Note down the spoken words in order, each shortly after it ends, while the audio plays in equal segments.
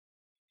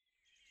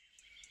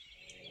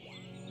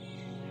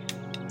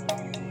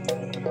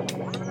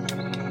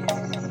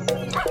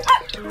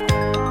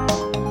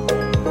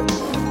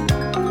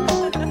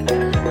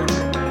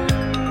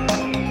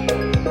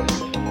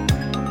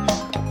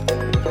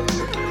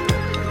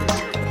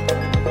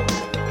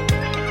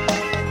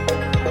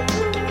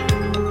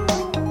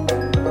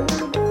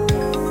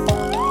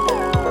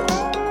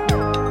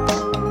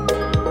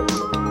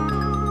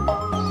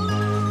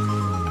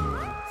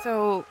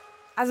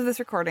as of this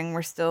recording,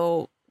 we're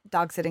still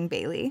dog sitting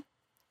Bailey.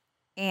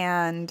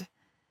 And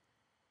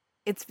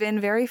it's been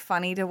very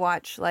funny to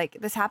watch. Like,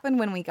 this happened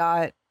when we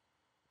got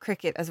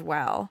Cricket as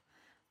well.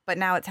 But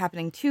now it's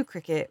happening to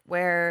Cricket,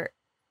 where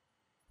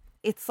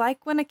it's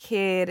like when a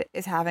kid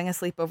is having a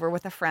sleepover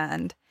with a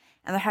friend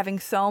and they're having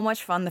so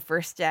much fun the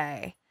first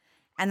day.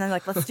 And then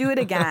like, let's do it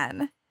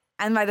again.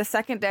 And by the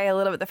second day, a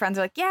little bit, the friends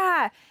are like,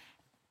 yeah.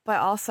 But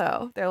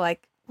also they're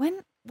like,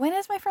 when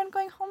is my friend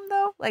going home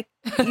though? Like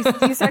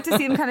you start to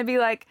see them kind of be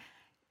like,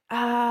 they're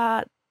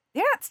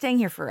not staying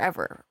here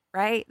forever,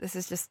 right? This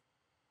is just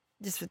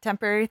a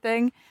temporary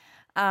thing.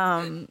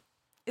 So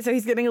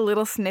he's getting a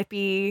little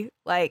snippy.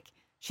 Like,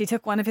 she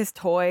took one of his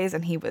toys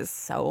and he was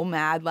so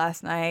mad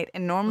last night.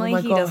 And normally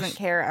he doesn't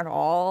care at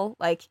all.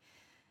 Like,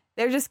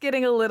 they're just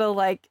getting a little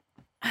like.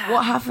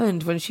 What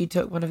happened when she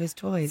took one of his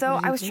toys? So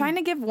I was trying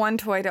to give one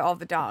toy to all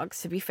the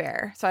dogs, to be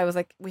fair. So I was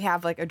like, we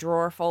have like a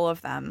drawer full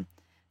of them.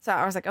 So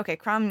I was like, okay,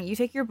 Crumb, you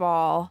take your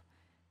ball.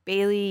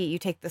 Bailey, you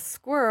take the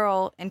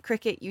squirrel. And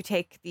Cricket, you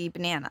take the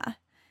banana.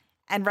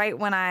 And right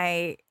when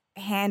I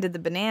handed the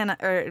banana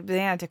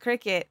to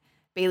Cricket,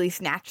 Bailey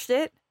snatched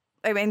it.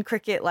 I mean,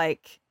 Cricket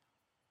like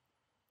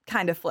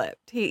kind of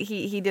flipped.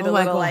 He did a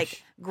little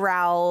like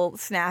growl,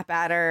 snap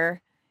at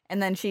her,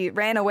 and then she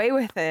ran away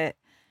with it.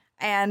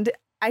 And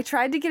I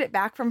tried to get it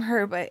back from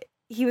her, but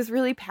he was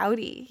really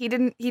pouty. He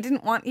did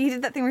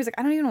that thing where he's like,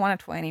 I don't even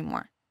want a toy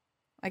anymore.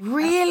 Like,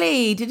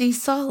 really? Did he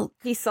sulk?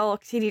 He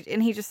sulked.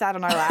 And he just sat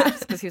on our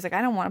laps because he was like,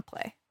 I don't want to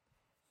play.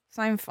 It's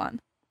not even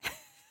fun.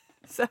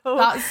 So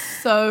that's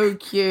so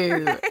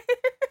cute. Right?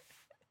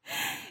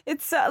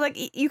 It's so, like,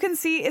 you can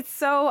see it's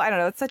so, I don't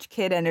know, it's such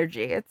kid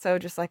energy. It's so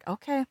just like,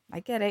 okay,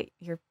 I get it.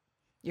 Your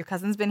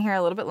cousin's been here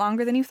a little bit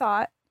longer than you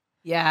thought.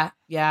 Yeah.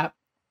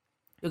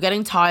 You're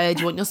getting tired.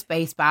 You want your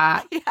space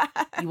back. Yeah.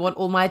 You want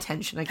all my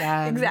attention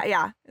again. Exactly.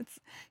 Yeah.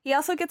 He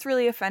also gets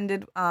really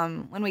offended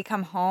when we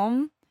come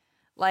home.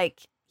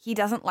 Like, he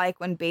doesn't like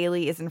when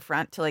Bailey is in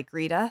front to like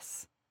greet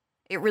us.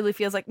 It really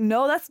feels like,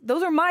 no,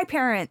 those are my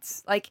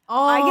parents. Like,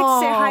 I get to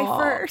say hi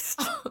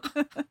first.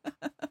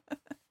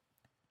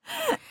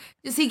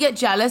 Does he get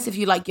jealous if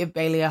you like give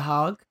Bailey a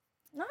hug?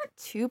 Not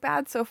too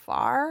bad so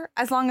far,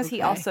 as long as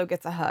he also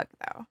gets a hug,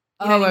 though.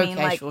 You know what I mean?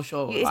 Like,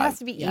 sure. It has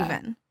to be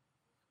even.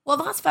 Well,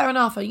 that's fair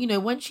enough.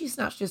 And, when she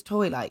snatched his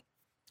toy, like,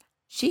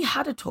 she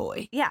had a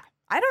toy. Yeah.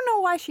 I don't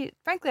know why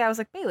frankly, I was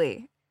like,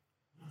 Bailey.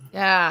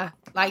 Yeah.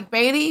 Like,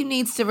 Bailey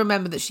needs to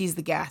remember that she's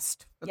the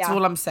guest. That's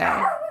all I'm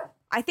saying.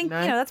 I think,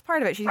 that's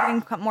part of it. She's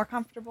getting more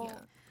comfortable.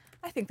 Yeah.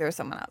 I think there was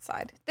someone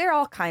outside. They're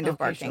all kind of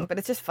barking, but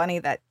it's just funny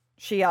that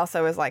she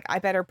also is like, I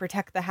better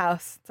protect the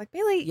house. It's like,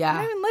 Bailey, you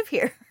don't even live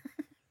here.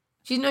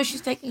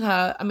 She's taking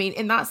her, I mean,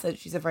 in that sense,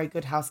 she's a very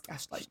good house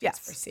guest. Like, yes.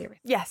 For serious.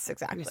 Yes,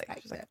 exactly.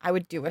 She's like, I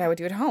would do what I would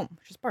do at home.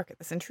 Just bark at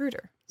this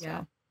intruder. So.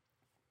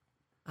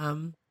 Yeah.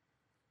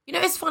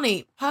 It's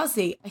funny,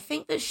 Percy, I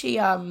think that she,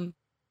 I'm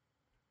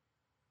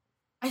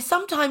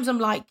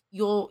like,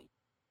 you're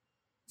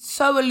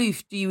so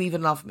aloof, do you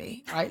even love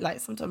me? Right? Like,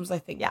 sometimes I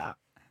think that.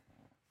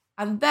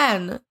 And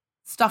then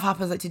stuff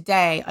happens. Like,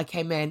 today I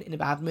came in a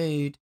bad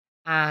mood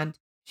and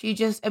she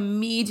just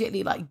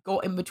immediately like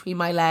got in between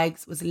my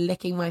legs, was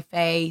licking my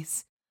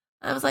face.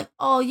 And I was like,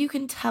 oh, you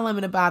can tell I'm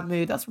in a bad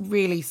mood. That's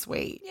really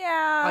sweet.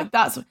 Yeah. Like,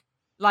 that's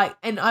like,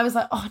 and I was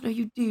like, oh no,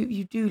 you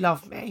do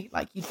love me.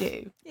 Like, you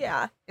do.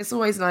 Yeah. It's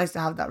always nice to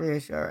have that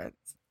reassurance.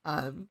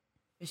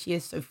 She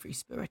is so free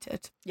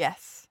spirited.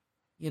 Yes.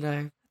 It's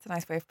a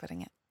nice way of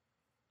putting it.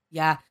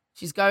 Yeah.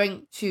 She's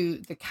going to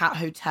the cat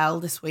hotel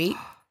this week.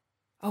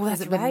 Oh,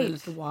 that's right. Been a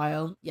little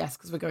while. Yes,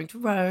 because we're going to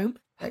Rome.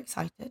 Very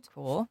excited.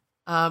 Cool.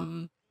 But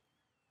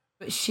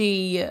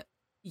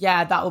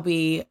that will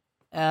be,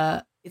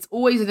 it's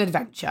always an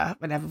adventure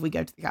whenever we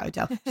go to the cat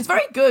hotel. She's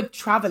very good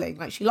traveling.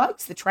 Like, she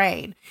likes the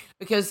train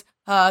because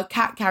her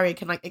cat carrier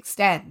can like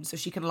extend so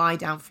she can lie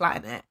down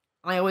flat in it.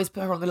 And I always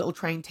put her on the little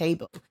train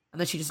table and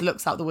then she just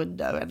looks out the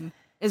window and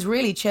is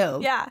really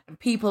chill. Yeah. And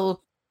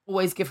people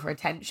always give her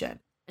attention.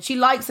 And she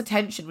likes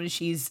attention when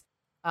she's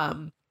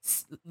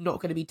not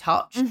going to be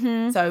touched.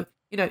 Mm-hmm. So,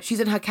 she's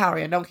in her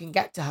carrier, no one can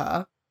get to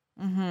her.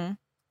 Mm-hmm.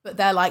 But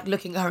they're like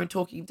looking at her and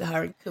talking to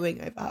her and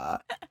cooing over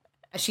her.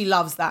 And she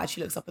loves that. And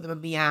she looks up at them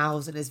and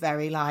meows and is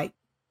very like,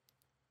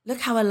 look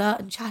how alert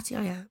and chatty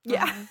I am.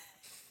 Yeah.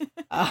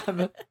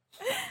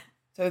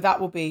 So that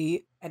will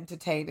be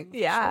entertaining.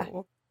 Yeah.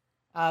 Sure.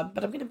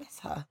 But I'm going to miss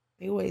her.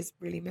 I always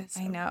really miss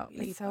her. I know.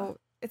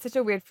 It's such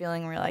a weird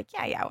feeling where you're like,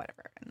 yeah,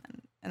 whatever.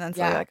 And then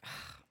so you're like, oh,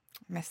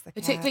 I miss the cat.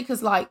 Particularly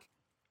because like,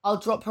 I'll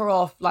drop her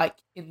off like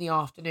in the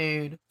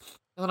afternoon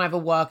and then I have a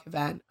work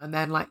event and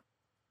then like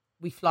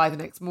we fly the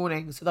next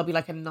morning. So there'll be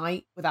like a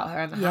night without her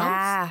in the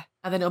house.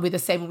 And then it'll be the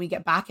same when we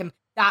get back. And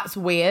that's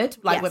weird.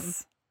 Like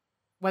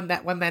when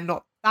they're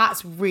not,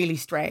 that's really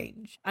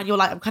strange. And you're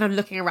like, I'm kind of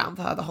looking around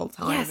for her the whole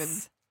time.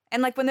 Yes.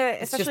 And like when they're,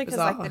 especially because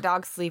like the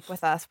dogs sleep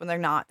with us when they're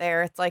not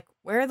there, it's like,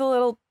 where are the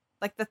little,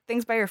 like the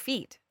things by your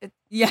feet?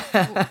 They're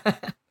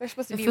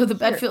supposed to be the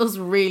bed feels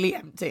really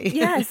empty.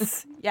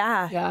 Yes.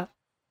 Yeah. Yeah.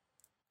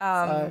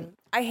 So,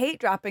 I hate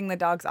dropping the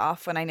dogs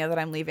off when I know that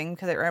I'm leaving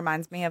because it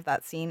reminds me of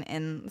that scene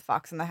in The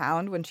Fox and the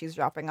Hound when she's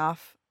dropping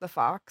off the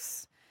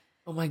fox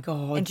oh my and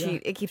God.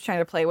 it keeps trying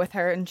to play with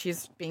her and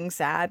she's being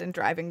sad and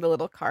driving the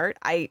little cart.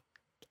 I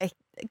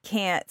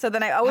can't. So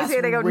then I always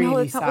That's say, I go, no,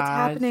 really that's not what's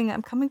sad. happening.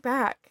 I'm coming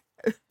back.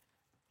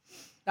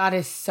 That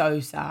is so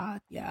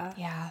sad. Yeah.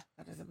 Yeah.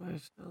 That is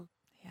emotional.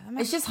 Yeah.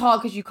 It's just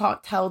hard because you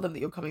can't tell them that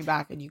you're coming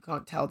back and you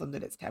can't tell them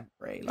that it's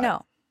temporary. Like,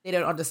 No. they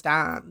don't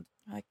understand.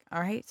 Like, all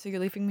right, so you're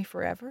leaving me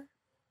forever?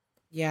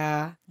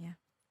 Yeah. Yeah.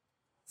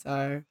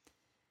 So,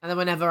 and then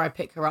whenever I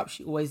pick her up,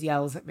 she always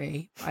yells at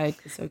me.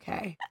 It's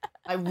okay.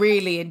 Like,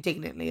 really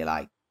indignantly,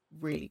 like,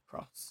 really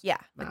cross. Yeah.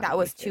 Like, mad that at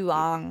was me, too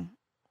long.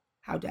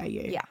 How dare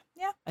you? Yeah.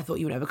 Yeah. I thought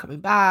you were never coming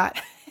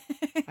back.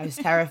 I was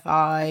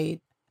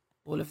terrified.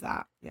 All of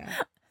that. Yeah.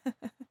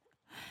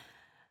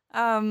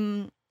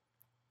 I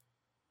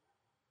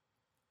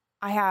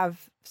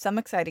have some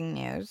exciting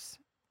news,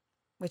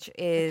 which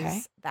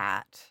is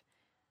that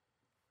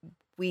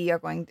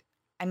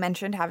I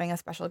mentioned having a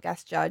special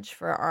guest judge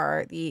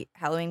for the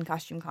Halloween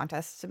costume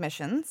contest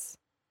submissions.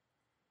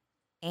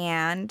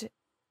 And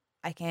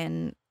I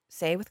can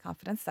say with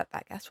confidence that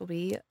guest will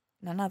be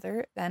none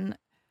other than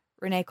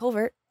Renee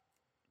Colvert,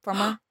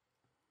 former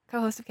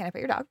co-host of Can I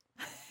Pet Your Dog?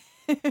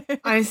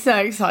 I'm so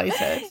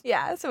excited.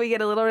 Yeah, so we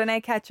get a little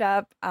Renee catch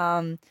up.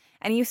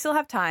 And you still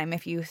have time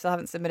if you still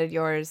haven't submitted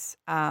yours.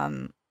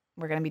 We're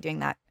going to be doing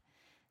that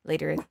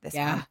later this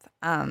month.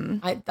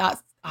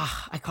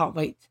 I can't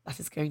wait. That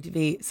is going to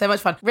be so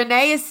much fun.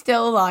 Renee is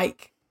still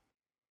like,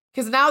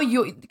 because now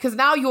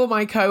you're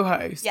my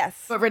co-host.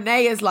 Yes, but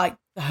Renee is like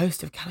the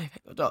host of Can I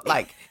Pet Your Dog?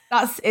 Like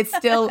it's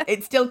still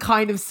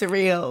kind of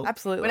surreal.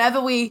 Absolutely.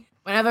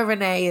 Whenever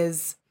Renee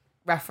is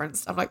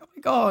referenced, I'm like, oh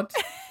my God.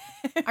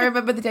 I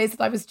remember the days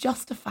that I was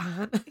just a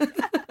fan.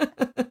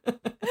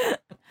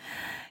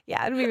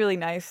 Yeah, it'll be really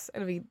nice.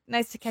 It'll be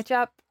nice to catch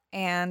up.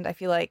 And I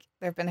feel like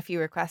there have been a few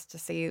requests to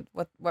see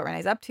what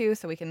Renee's up to,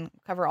 so we can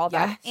cover all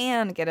that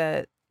and get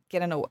a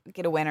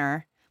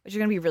winner, which is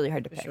going to be really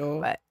hard to pick,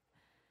 but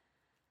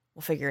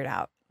we'll figure it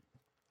out.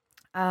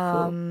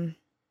 Cool.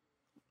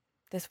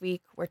 This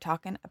week we're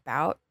talking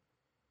about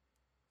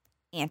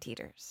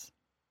anteaters.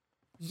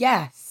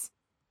 Yes,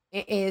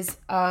 it is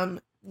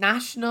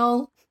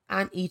National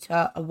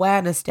Anteater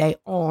Awareness Day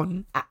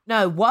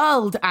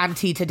World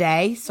Anteater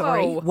Day.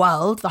 Sorry, Whoa.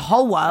 World, the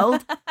whole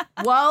world.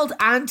 World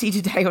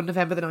Anteater Day on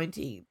November the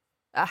 19th.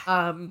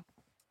 And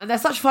they're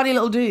such funny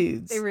little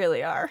dudes. They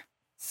really are.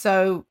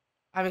 So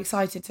I'm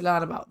excited to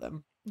learn about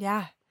them.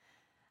 Yeah.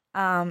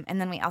 And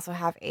then we also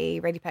have a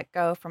Ready Pet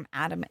Go from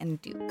Adam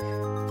and Duke.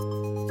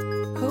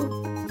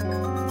 Cool.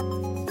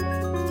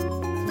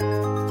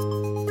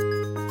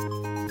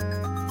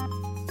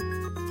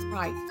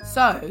 Right.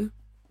 So,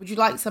 would you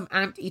like some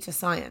anteater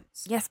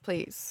science? Yes,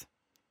 please.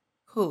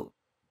 Cool.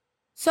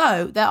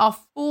 So, there are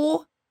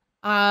 4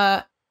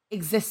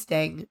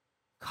 existing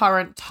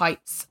current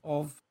types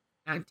of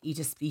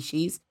anteater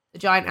species: the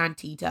giant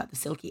anteater, the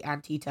silky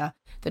anteater,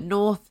 the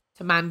North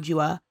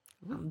Tamandua,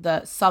 and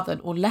the southern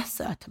or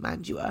lesser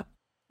Tamandua.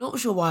 Not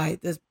sure why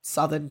the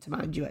southern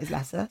Tamandua is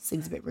lesser.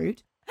 Seems a bit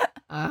rude.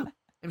 I'm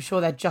sure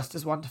they're just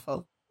as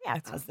wonderful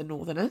as the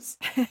northerners.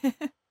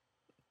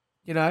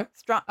 You know?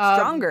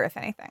 Stronger, if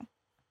anything.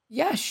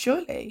 Yeah,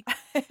 surely.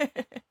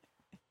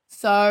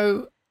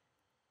 So,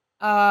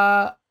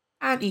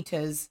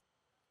 anteaters.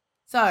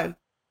 So,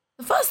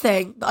 the first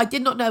thing that I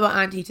did not know about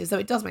anteaters, though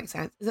it does make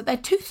sense, is that they're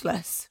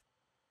toothless.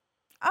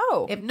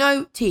 Oh. They have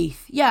no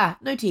teeth. Yeah,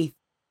 no teeth.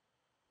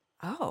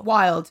 Oh.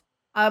 Wild.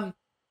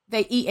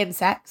 They eat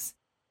insects,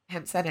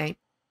 hence their name.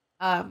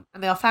 And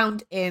they are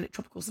found in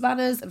tropical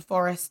savannas and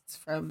forests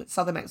from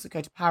southern Mexico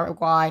to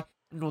Paraguay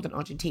and northern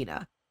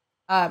Argentina.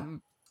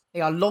 They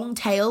are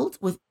long-tailed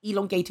with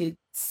elongated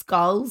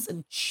skulls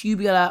and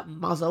tubular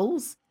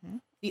muzzles. Mm-hmm.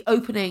 The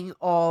opening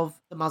of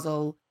the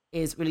muzzle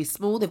is really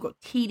small. They've got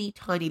teeny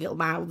tiny little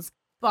mouths,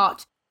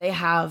 but they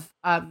have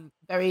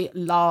very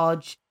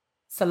large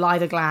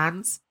saliva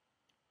glands,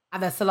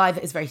 and their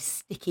saliva is very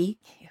sticky.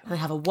 And they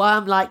have a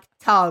worm-like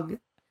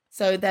tongue,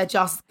 so they're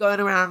just going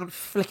around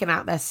flicking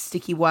out their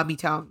sticky wormy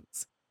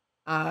tongues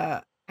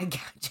and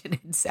catching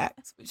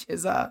insects, which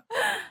is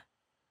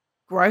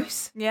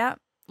gross. Yeah, a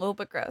little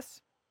bit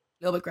gross.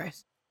 A little bit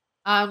gross.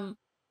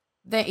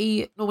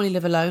 They normally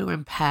live alone or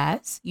in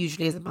pairs,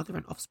 usually as a mother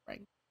and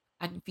offspring,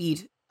 and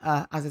feed,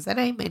 as is their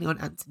name, mainly on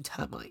ants and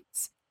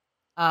termites.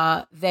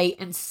 They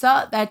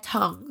insert their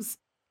tongues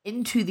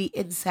into the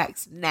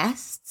insects'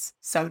 nests,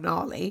 so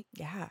gnarly.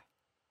 Yeah.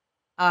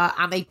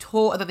 And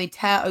then they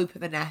tear open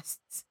the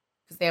nests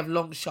because they have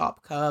long,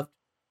 sharp, curved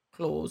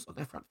claws on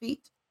their front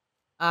feet.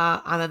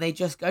 And then they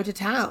just go to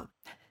town.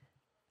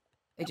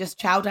 They just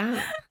chow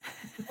down.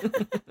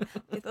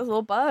 Get those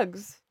little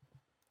bugs.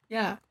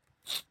 Yeah.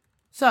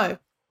 So,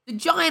 the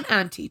giant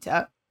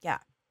anteater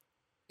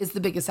is the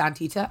biggest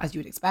anteater, as you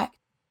would expect.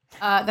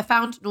 They're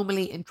found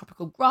normally in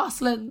tropical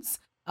grasslands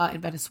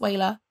in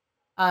Venezuela.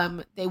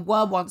 They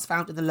were once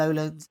found in the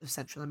lowlands of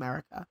Central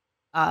America.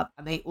 And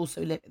they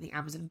also live in the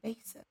Amazon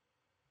basin.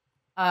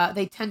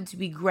 They tend to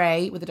be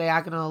grey with a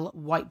diagonal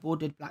white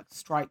bordered black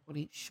stripe on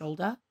each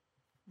shoulder.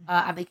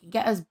 And they can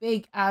get as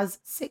big as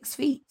 6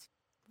 feet.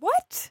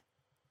 What?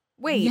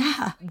 Wait.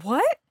 Yeah.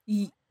 What?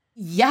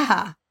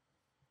 Yeah.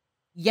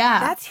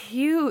 That's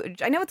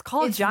huge. I know it's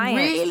called giant.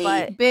 Really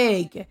but...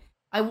 big.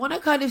 I want to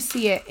kind of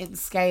see it in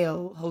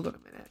scale. Hold on a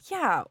minute.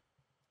 Yeah.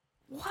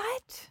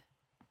 What?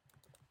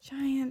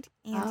 Giant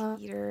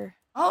anteater.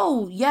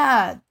 Oh,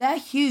 yeah. They're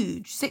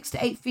huge. 6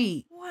 to 8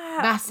 feet. Wow.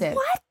 Massive.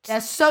 What?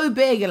 They're so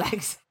big,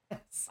 Alexis.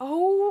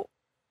 Oh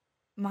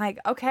my.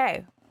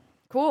 Okay.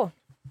 Cool.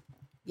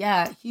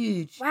 Yeah,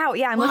 huge. Wow.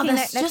 Yeah, I'm looking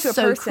next to a person.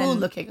 They're so cool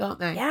looking, aren't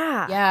they?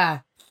 Yeah. Yeah.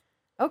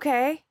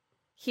 Okay.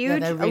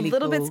 Huge. Yeah, really a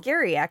little cool. bit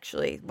scary,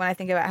 actually, when I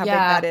think about how big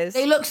that is.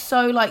 They look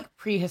so like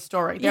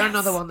prehistoric. They're Yes.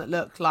 another one that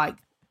look like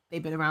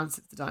they've been around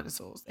since the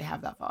dinosaurs. They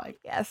have that vibe.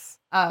 Yes.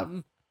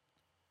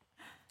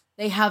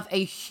 They have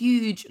a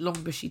huge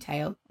long bushy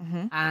tail,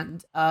 Mm-hmm.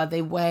 and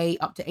they weigh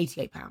up to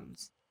 88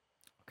 pounds.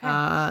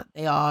 Okay.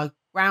 They are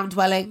ground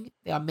dwelling.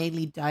 They are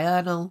mainly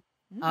diurnal,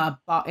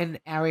 but in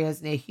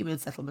areas near human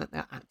settlement,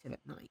 they're active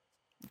at night.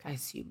 I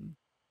assume.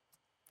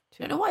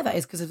 I don't know why that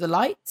is, because of the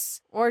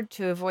lights? Or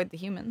to avoid the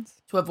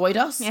humans. To avoid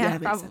us? Yeah,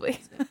 it makes probably.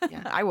 sense, doesn't it?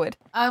 Yeah. I would.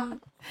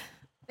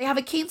 They have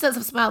a keen sense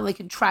of smell. They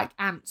can track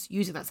ants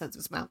using that sense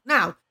of smell.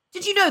 Now,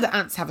 did you know that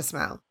ants have a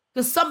smell?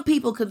 Because some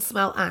people can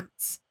smell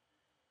ants.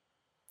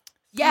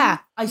 Yeah,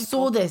 I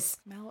saw this.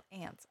 Smell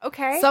ants.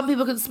 Okay. Some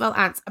people can smell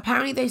ants.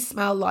 Apparently, they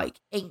smell like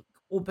ink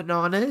or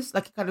bananas,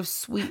 like a kind of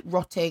sweet,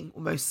 rotting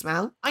almost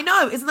smell. I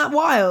know, isn't that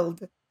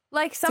wild?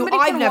 Like somebody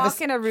I've can never walk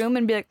in a room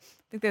and be like,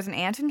 think there's an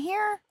ant in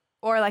here?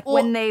 Or like Or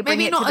when they bring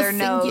maybe it to not a their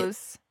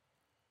nose.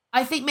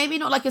 I think maybe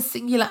not like a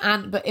singular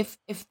ant, but if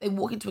they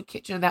walk into a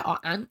kitchen and there are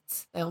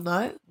ants, they'll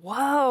know.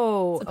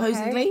 Whoa.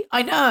 Supposedly. Okay.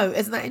 I know.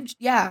 Isn't that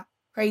yeah,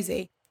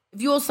 crazy.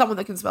 If you're someone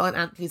that can smell an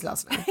ant, please let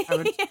us know.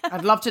 Yeah.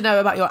 I'd love to know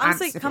about your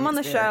Honestly, ants. come on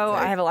the show.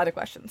 I have a lot of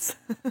questions.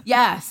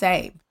 Yeah,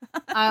 same.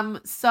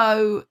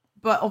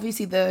 But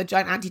obviously the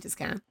giant anteaters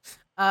can.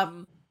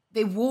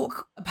 They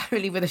walk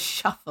apparently with a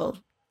shuffle,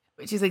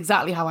 which is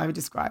exactly how I would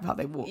describe how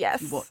they walk.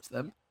 Yes. If you watch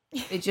them.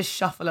 They just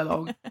shuffle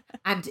along.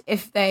 And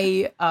if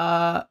they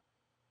are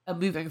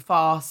moving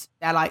fast,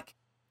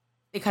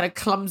 they kind of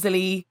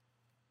clumsily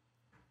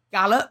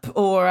gallop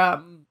or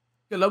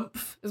galump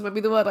is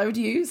maybe the word I would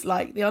use.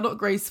 Like, they are not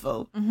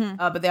graceful,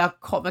 but they are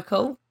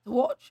comical to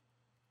watch.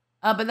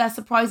 But they're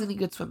surprisingly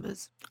good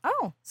swimmers.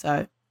 Oh.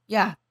 So,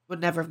 yeah,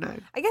 would never have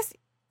known. I guess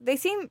they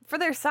seem, for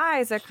their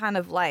size, they're kind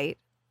of light.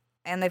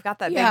 And they've got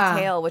that Yeah.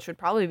 big tail, which would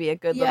probably be a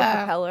good little Yeah.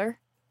 propeller.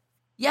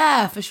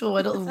 Yeah, for sure.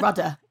 A little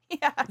rudder.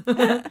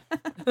 Yeah.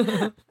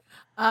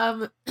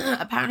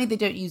 Apparently they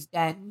don't use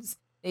dens.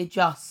 They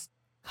just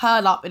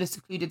curl up in a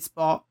secluded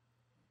spot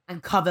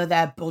and cover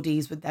their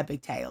bodies with their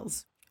big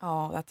tails.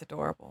 Oh, that's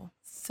adorable.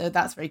 So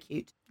that's very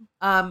cute.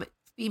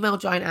 Female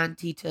giant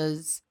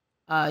anteaters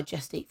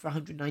gestate for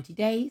 190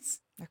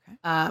 days. Okay.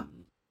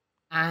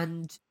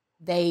 And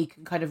they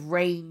can kind of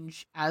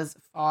range as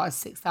far as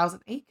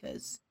 6,000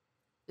 acres.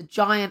 The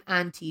giant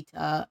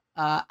anteater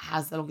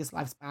has the longest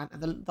lifespan,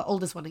 and the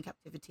oldest one in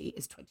captivity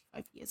is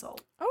 25 years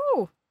old.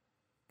 Oh,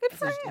 good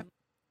for him.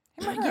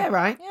 Yeah,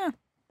 right? Yeah.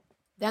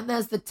 Then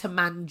there's the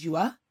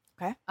tamandua.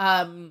 Okay.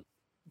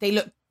 They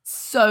look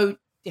so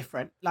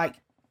different. Like,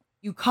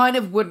 you kind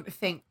of wouldn't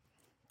think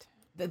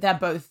that they're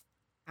both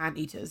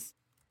anteaters.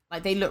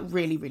 Like, they look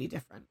really, really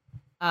different.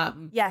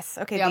 Yes.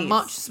 Okay. They are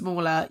much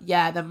smaller.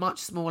 Yeah, they're much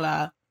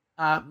smaller.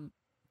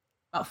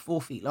 About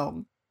 4 feet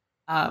long.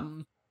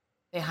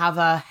 They have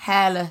a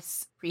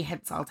hairless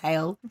prehensile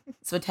tail,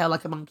 so a tail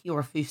like a monkey or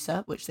a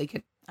fossa, which they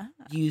could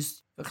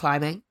use for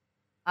climbing.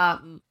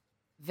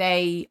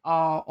 They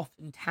are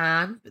often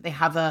tan, but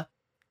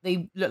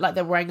they look like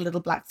they're wearing a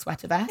little black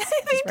sweater vest.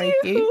 It's very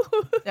cute,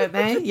 don't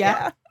they?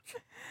 Yeah.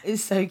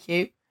 It's so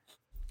cute.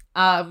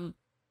 They have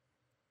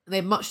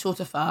much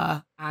shorter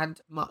fur and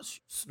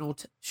much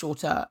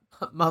shorter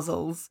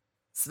muzzles,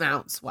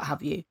 snouts, what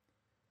have you.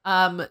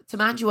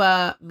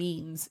 Tamandua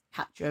means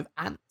catcher of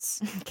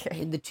ants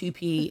in the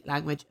Tupi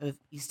language of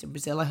Eastern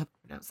Brazil. I hope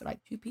I pronounced it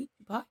right. Tupi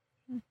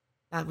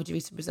language of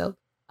Eastern Brazil.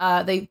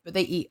 They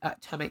eat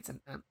termites and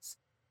ants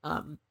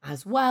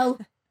as well,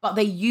 but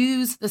they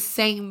use the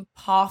same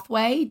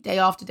pathway day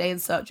after day in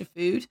search of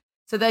food.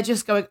 So they're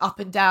just going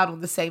up and down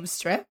on the same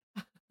strip.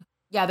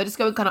 Yeah, they're just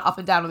going kind of up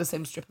and down on the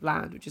same strip of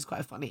land, which is quite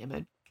a funny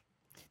image.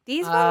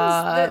 These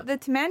ones, the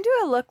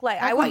tamandua look like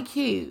quite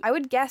cute. I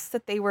would guess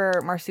that they were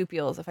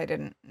marsupials if I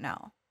didn't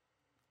know.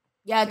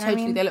 Yeah, You know what I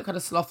totally. mean? They look kind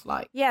of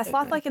sloth-like. Yeah, don't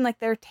sloth-like, and like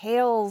their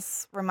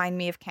tails remind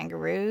me of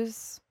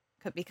kangaroos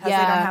because they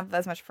Yeah. don't have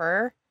as much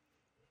fur.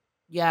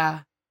 they? Yeah,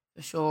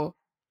 for sure.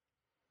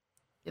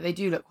 Yeah, they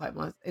do look quite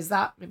nice. Is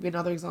that maybe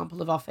another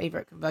example of our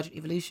favourite convergent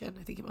evolution?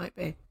 I think it might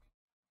be.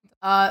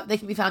 They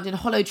can be found in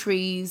hollow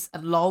trees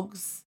and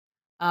logs.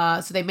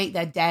 So they make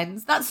their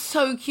dens. That's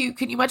so cute.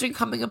 Can you imagine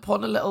coming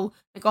upon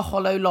a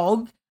hollow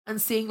log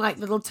and seeing like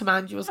little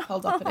tamanduas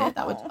curled up in it?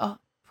 That would,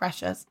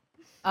 precious.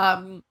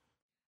 And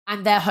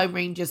their home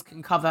ranges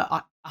can cover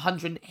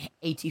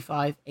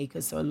 185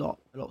 acres, so a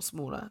lot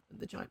smaller than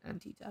the giant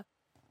anteater.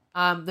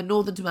 The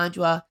northern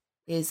tamandua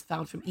is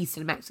found from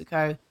eastern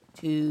Mexico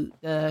to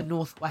the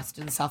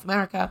northwestern South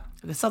America,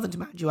 and the southern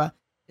tamandua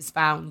is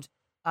found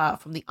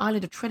from the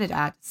island of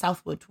Trinidad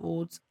southward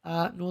towards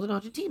northern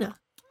Argentina.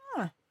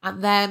 Huh.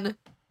 And then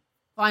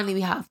finally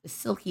we have the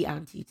silky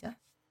anteater.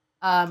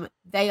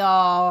 They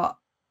are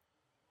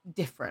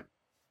different.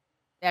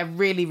 They're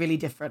really, really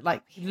different.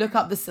 Like, look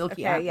up the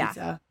silky anteater.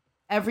 Yeah.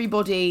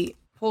 Everybody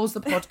pause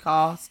the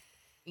podcast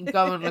and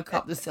go and look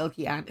up the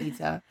silky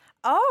anteater.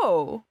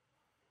 Oh.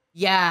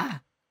 Yeah.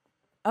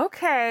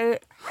 Okay.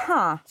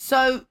 Huh.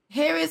 So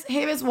here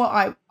is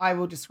what I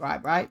will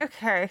describe, right?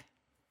 Okay.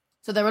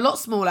 So they're a lot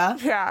smaller.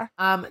 Yeah.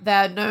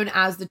 They're known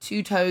as the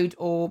two-toed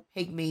or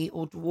pygmy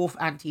or dwarf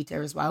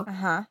anteater as well.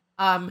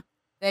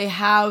 They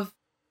have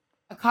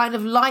a kind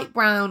of light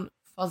brown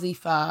fuzzy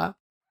fur,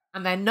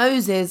 and their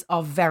noses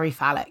are very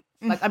phallic.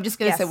 Like, I'm just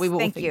going to say we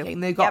were all thinking.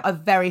 They've got a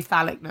very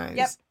phallic nose.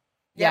 Yep.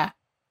 Yeah.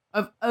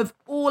 Of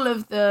all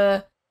of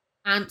the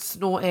ant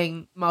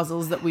snorting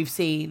muzzles that we've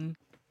seen,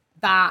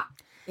 that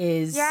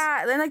is...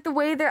 Yeah, and like the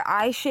way their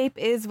eye shape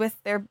is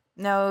with their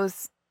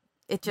nose,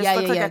 it just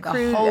looks like a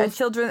crude,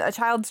 a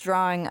child's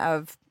drawing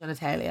of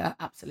genitalia.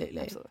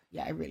 Absolutely.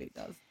 Yeah, it really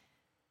does.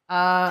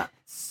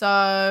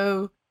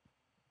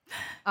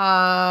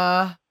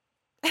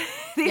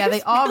 Yeah,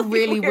 they are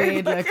really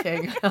weird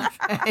looking.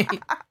 Okay.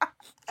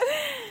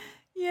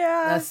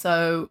 Yeah. They're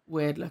so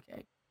weird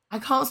looking. I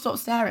can't stop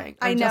staring.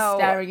 I I'm know. just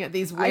staring at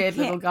these weird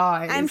little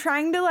guys. I'm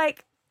trying to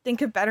like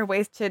think of better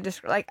ways to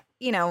describe, like,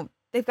 you know,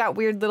 they've got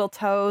weird little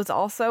toes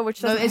also,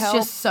 which doesn't help.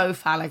 Just so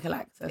phallic,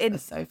 Alexis.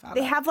 It's so phallic.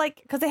 They have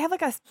like, because they have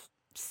like a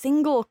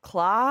single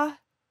claw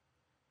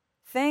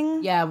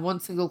thing. Yeah, one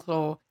single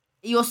claw.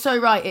 You're so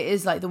right. It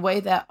is like the way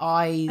their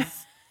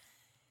eyes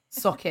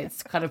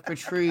sockets kind of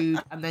protrude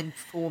and then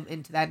form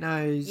into their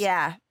nose.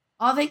 Yeah.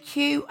 Are they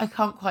cute? I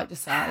can't quite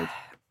decide.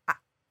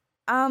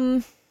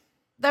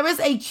 There is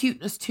a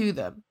cuteness to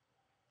them.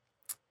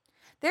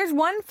 There's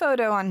one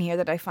photo on here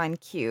that I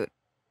find cute.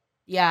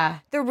 Yeah.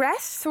 The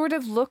rest sort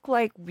of look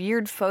like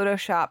weird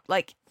Photoshop.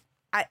 Like,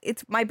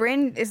 my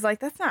brain is like,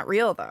 that's not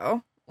real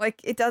though.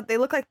 Like, it does. They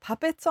look like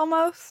puppets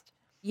almost.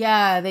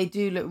 Yeah, they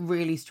do look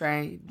really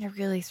strange. They're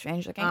really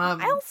strange looking.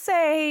 I'll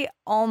say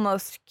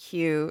almost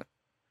cute.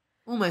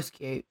 Almost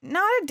cute.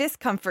 Not a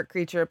discomfort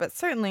creature, but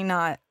certainly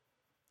not.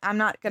 I'm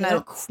not gonna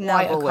a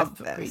snuggle with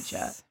comfort this.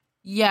 creature.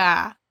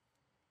 Yeah.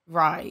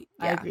 Right.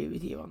 Yeah. I agree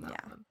with you on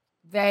that one.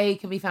 They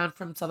can be found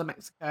from southern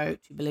Mexico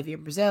to Bolivia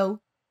and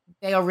Brazil.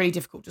 They are really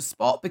difficult to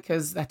spot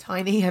because they're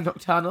tiny and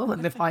nocturnal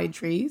and live high in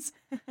trees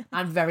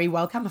and very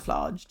well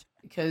camouflaged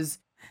because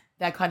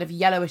their kind of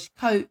yellowish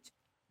coat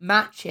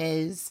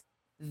matches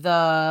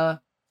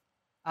the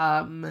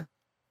color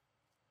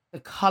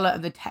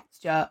and the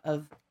texture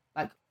of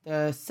like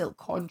the silk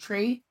cotton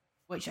tree,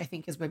 which I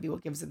think is maybe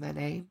what gives them their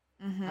name.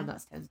 And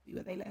that tends to be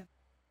where they live.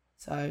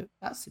 So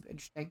that's super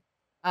interesting.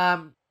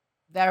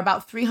 They're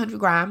about 300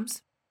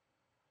 grams.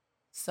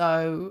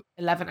 So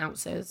 11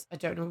 ounces. I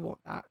don't know what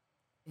that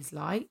is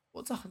like.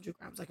 What's 100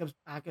 grams? Like a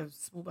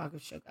small bag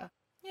of sugar.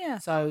 Yeah.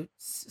 So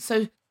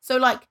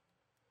like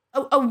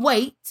a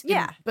weight.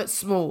 Yeah. But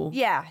small.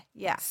 Yeah.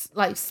 Yeah.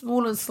 Like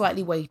small and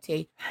slightly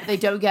weighty. But they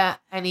don't get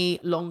any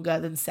longer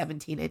than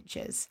 17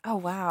 inches. Oh,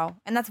 wow.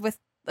 And that's with,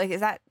 like,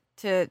 is that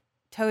to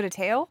toe to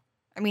tail?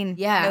 I mean,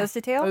 nose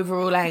to tail?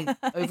 Overall length.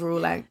 Overall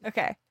length.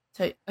 Okay.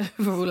 So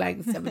overall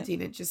length,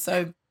 17 inches.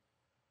 So,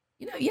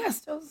 you know,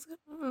 yes. Okay.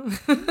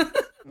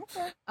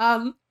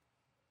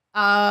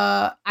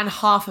 And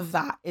half of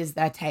that is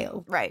their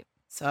tail. Right.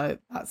 So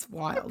that's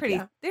wild. They're pretty,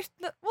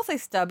 we'll say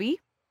stubby.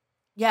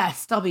 Yeah,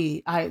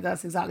 stubby.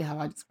 That's exactly how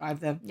I describe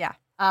them. Yeah.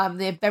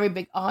 They have very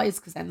big eyes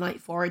because they're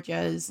night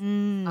foragers.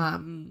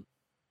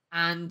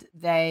 And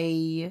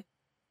they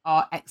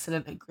are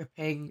excellent at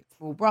gripping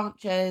small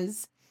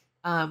branches.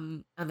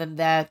 And then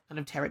their kind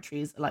of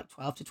territories are like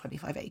 12 to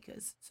 25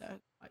 acres. So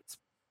quite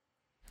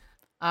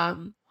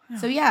small.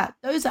 So yeah,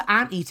 those are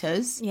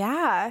anteaters.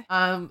 Yeah.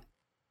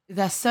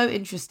 They're so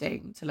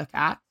interesting to look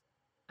at.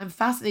 I'm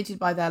fascinated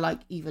by their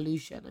like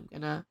evolution.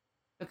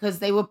 Because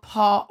they were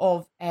part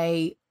of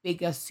a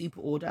bigger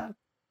superorder.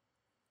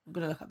 I'm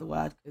gonna look up the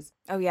word because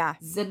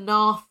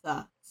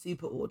Xanartha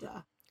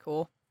superorder.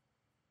 Cool.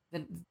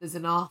 The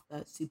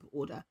Xanartha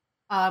superorder.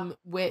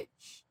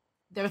 Which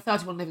there are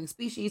 31 living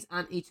species: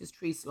 anteaters,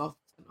 tree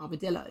sloths, and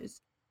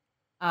armadillos.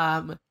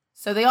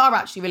 So they are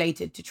actually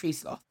related to tree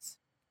sloths.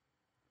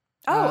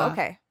 Oh,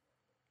 okay.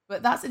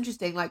 But that's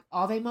interesting. Like,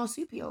 are they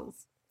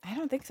marsupials? I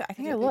don't think so. I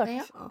think I I don't looked.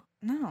 think they are.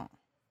 No.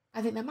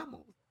 I think they're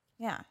mammals.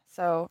 Yeah.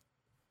 So.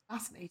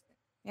 Fascinating.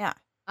 Yeah.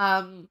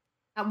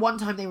 At one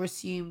time they were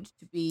assumed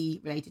to be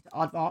related to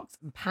aardvarks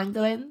and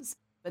pangolins,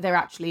 but they're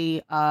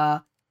actually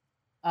not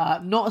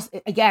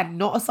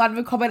a sign of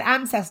a common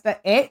ancestor.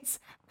 It's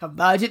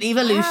convergent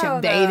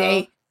evolution,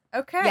 baby.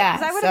 Okay. Yeah.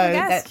 I would have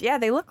guessed. Yeah,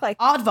 they look like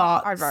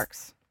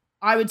aardvarks.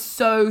 I would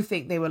so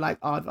think they were like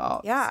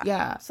aardvarks. Yeah.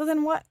 Yeah. So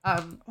then what?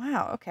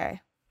 Wow. Okay.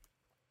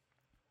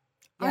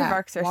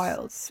 Aardvarks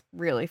are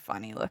really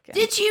funny looking.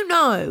 Did you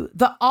know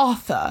that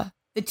Arthur,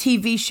 the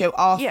TV show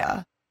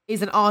Arthur,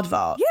 is an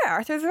aardvark. Yeah,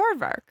 Arthur's an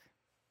aardvark.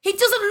 He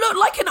doesn't look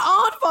like an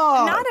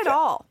aardvark. Not at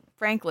all,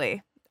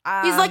 frankly.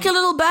 He's like a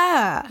little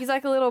bear. He's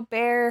like a little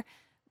bear,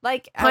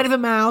 like kind of a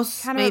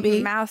mouse, kind maybe.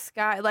 of a mouse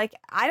guy. Like,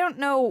 I don't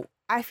know.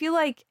 I feel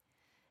like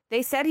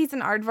they said he's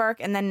an aardvark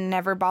and then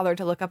never bothered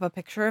to look up a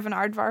picture of an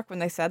aardvark when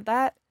they said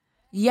that.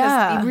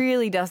 Yeah. He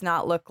really does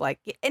not look like,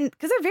 and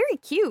because they're very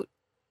cute.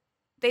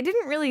 They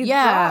didn't really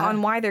draw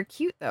on why they're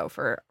cute though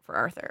for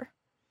Arthur.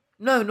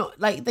 No,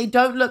 not like they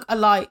don't look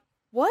alike.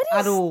 What is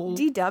at all.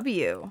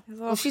 DW?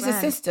 Well, she's a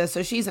sister,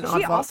 so she's an aardvark.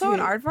 Is she also an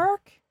aardvark?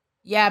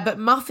 Yeah, but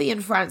Muffy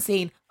and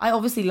Francine, I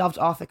obviously loved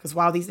Arthur because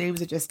wow, these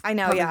names are just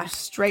coming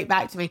straight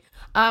back to me.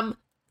 Are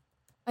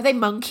they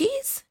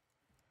monkeys?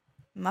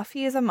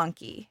 Muffy is a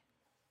monkey.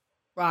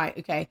 Right,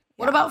 okay.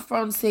 What about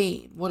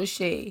Francine? What is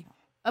she?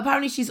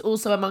 Apparently she's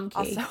also a monkey.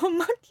 Also a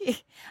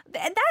monkey.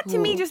 That to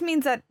me just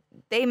means that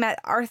they met.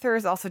 Arthur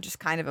is also just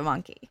kind of a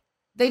monkey.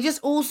 They just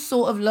all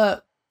sort of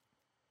look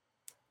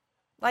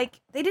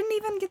like they didn't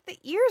even get the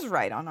ears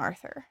right on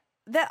Arthur.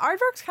 The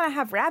aardvarks kind of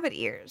have rabbit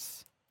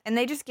ears, and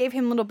they just gave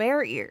him little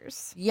bear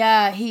ears.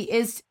 Yeah, he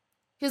is.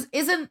 Because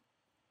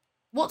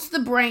what's the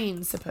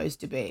brain supposed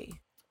to be?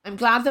 I'm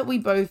glad that we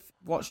both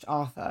watched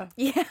Arthur.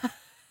 Yeah.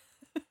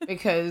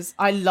 Because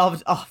I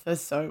loved Arthur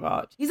so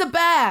much. He's a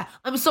bear.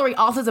 I'm sorry,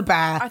 Arthur's a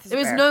bear. There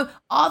is no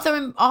Arthur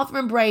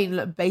and Brain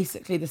look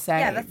basically the same.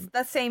 Yeah, that's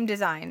the same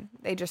design.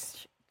 They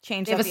just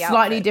changed. They have a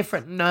slightly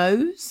different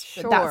nose.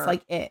 Sure, but that's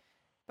like it.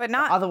 But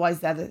not otherwise.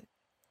 They're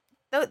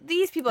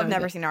these people have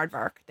never seen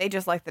Aardvark. They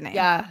just like the name.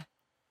 Yeah,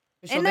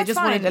 for sure. And they just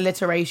wanted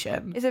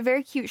alliteration. It's a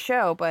very cute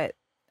show, but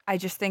I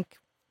just think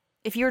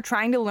if you're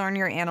trying to learn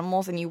your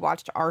animals and you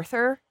watched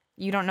Arthur,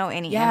 you don't know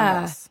any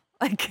animals.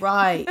 Like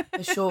right,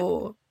 for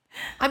sure.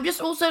 I'm just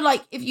also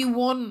like, if you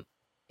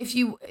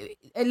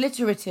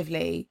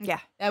alliteratively,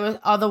 there were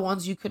other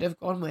ones you could have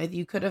gone with.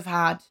 You could have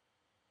had,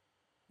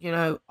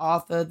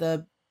 Arthur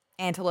the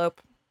antelope,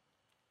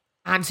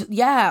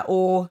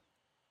 or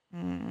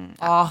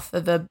Arthur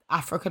the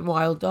African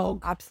wild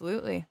dog.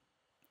 Absolutely,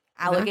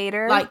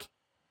 alligator.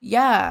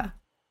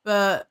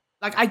 But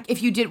like,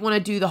 if you didn't want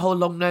to do the whole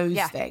long nose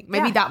thing,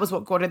 maybe that was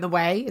what got in the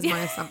way. Is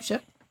my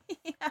assumption.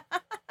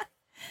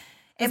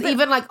 Because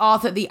even like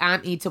Arthur the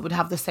Anteater would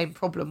have the same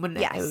problem, wouldn't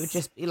it? Yes. It would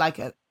just be like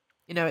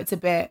it's a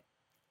bit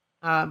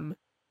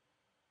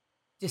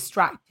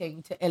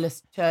distracting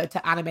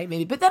to animate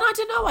maybe. But then I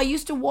don't know. I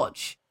used to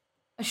watch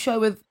a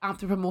show with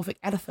anthropomorphic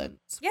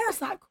elephants. Yeah, what's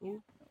that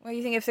called? What do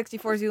you think of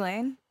 64 Zoo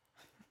Lane?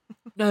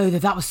 No,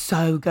 that was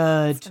so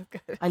good. So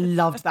good. I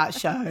loved that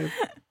show.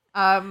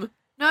 No.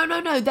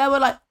 There were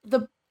like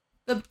the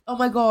oh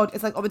my god,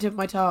 it's like on the tip of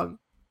my tongue.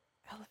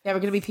 There were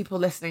going to be people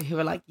listening who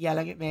were like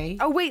yelling at me.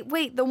 Oh,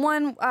 wait. The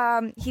one,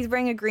 he's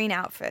wearing a green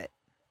outfit.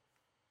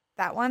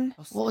 That one?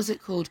 What was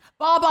it called?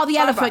 Barbar the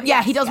elephant.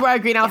 Yeah, he does wear a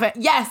green outfit.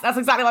 Yes, that's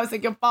exactly what I was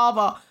thinking.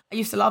 Barbar. I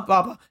used to love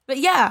Barbar. But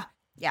yeah,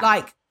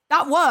 like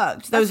that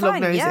worked, those long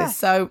noses. Yeah.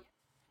 So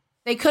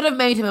they could have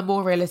made him a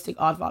more realistic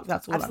aardvark.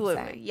 That's all I'm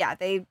saying. Yeah,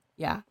 they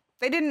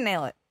didn't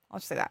nail it. I'll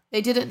just say that.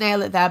 They didn't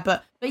nail it there.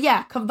 But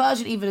yeah,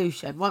 convergent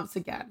evolution. Once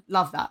again,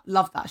 love that.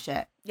 Love that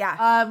shit.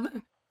 Yeah.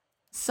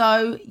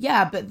 So,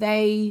 yeah, but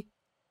I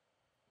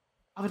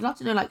would love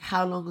to know, like,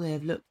 how long they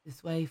have looked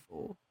this way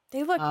for.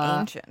 They look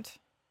ancient.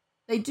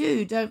 They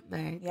do, don't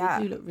they? Yeah.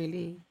 They do look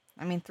really...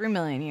 3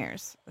 million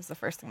years was the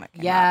first thing that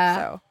came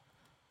out,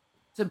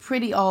 so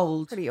pretty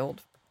old. Pretty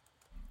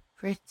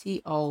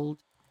old.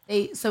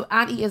 So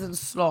anteaters and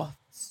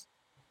sloths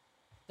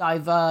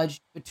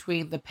diverged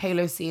between the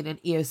Paleocene and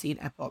Eocene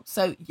epochs.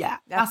 So, yeah,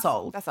 that's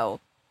old. That's old.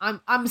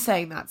 I'm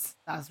saying that's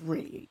an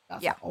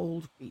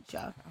old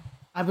creature.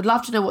 I would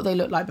love to know what they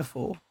looked like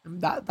before.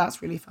 And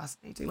that's really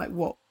fascinating. Like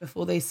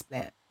before they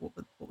split, what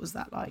was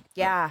that like?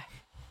 Yeah.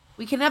 But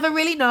we can never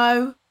really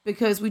know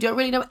because we don't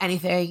really know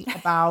anything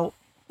about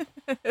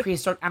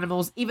prehistoric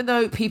animals, even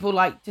though people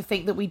like to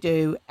think that we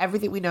do.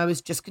 Everything we know is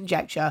just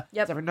conjecture.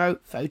 Yep. There are no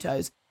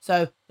photos.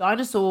 So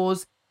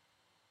dinosaurs,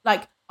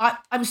 like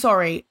I'm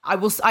sorry,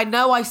 I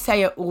know I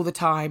say it all the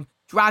time.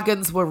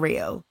 Dragons were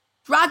real.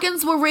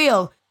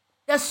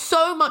 There's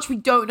so much we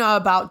don't know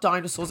about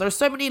dinosaurs. There are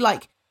so many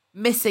like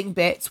missing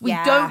bits. We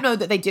don't know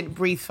that they didn't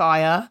breathe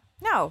fire.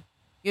 No.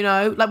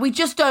 Like we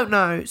just don't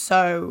know.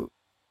 So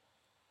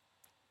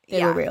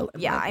they were real.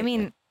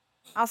 Yeah,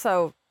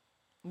 also,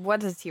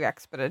 what is a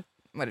T-Rex but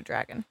a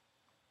dragon?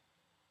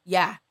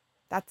 Yeah.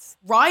 That's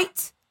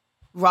right.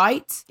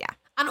 Yeah.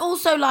 And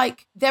also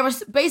like there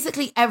is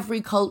basically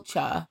every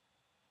culture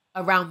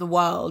around the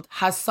world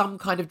has some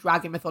kind of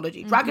dragon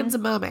mythology. Mm-hmm. Dragons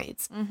and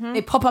mermaids. Mm-hmm.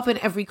 They pop up in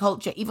every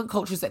culture, even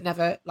cultures that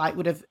never like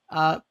would have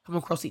come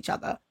across each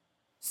other.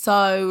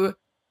 So,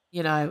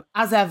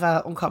 as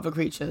ever on Cover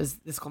Creatures,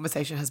 this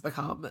conversation has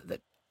become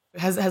that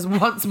has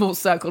once more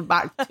circled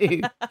back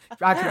to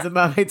dragons and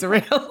mermaids are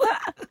real.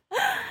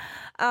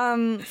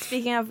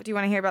 Speaking of, do you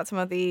want to hear about some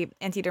of the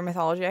anteater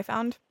mythology I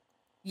found?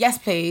 Yes,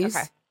 please.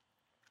 Okay.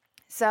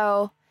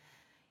 So,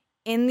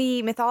 in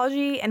the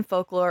mythology and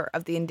folklore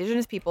of the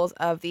indigenous peoples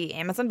of the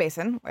Amazon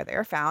basin, where they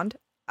are found,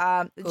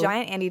 The Cool.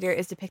 giant anteater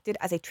is depicted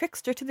as a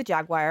trickster to the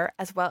jaguar,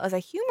 as well as a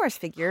humorous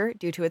figure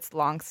due to its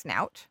long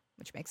snout,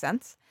 which makes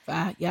sense.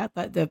 Fair. Yeah,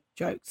 the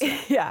jokes.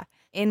 Yeah.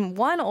 In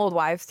one old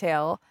wives'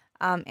 tale,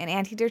 an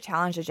anteater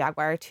challenged a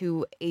jaguar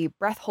to a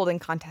breath-holding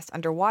contest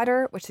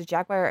underwater, which the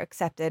jaguar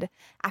accepted.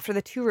 After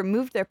the two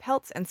removed their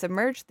pelts and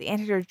submerged, the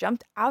anteater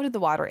jumped out of the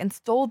water and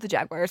stole the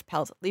jaguar's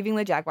pelt, leaving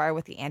the jaguar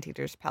with the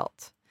anteater's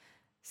pelt.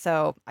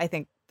 So I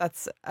think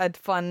that's a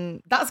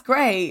fun... That's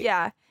great.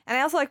 Yeah. And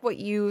I also like what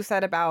you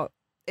said about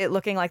it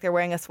looking like they're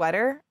wearing a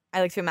sweater. I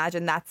like to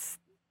imagine that's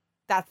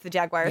the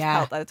jaguar's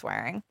pelt that it's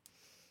wearing.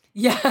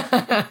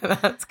 Yeah,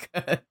 that's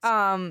good.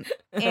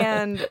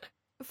 And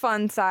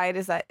fun side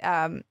is that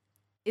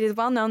it is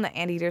well known that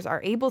anteaters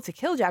are able to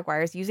kill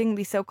jaguars using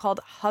the so-called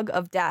hug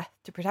of death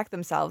to protect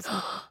themselves.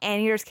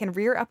 Anteaters can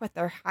rear up with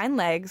their hind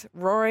legs,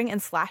 roaring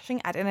and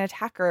slashing at an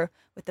attacker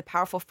with the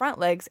powerful front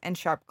legs and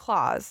sharp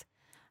claws.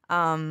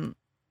 And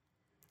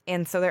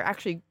so they're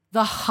actually...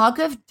 The hug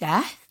of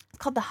death? It's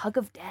called the hug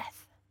of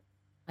death.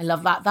 I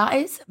love that. That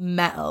is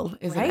metal,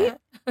 isn't it?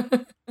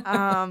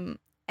 And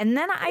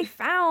then I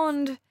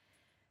found...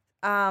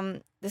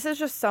 this is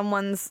just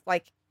someone's,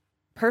 like,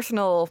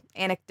 personal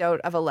anecdote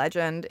of a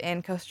legend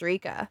in Costa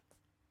Rica.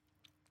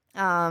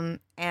 And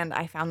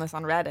I found this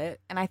on Reddit,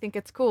 and I think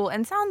it's cool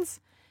and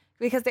sounds,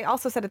 because they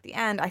also said at the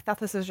end, I thought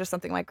this was just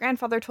something my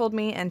grandfather told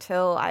me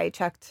until I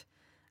checked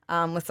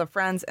with some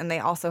friends, and they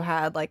also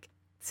had like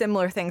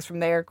similar things from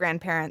their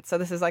grandparents. So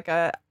this is like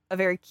a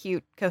very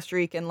cute Costa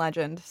Rican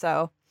legend.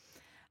 So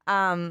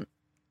in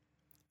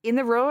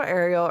the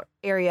rural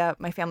area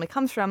my family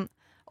comes from,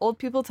 old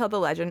people tell the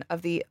legend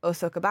of the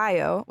oso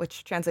caballo,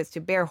 which translates to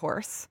bear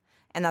horse.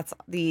 And that's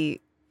the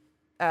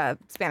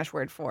Spanish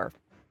word for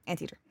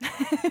anteater.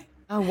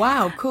 Oh,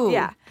 wow. Cool.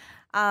 Yeah.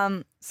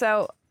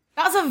 So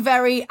that's a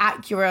very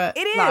accurate.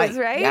 It is, like,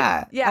 right?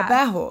 Yeah. Yeah. A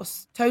bear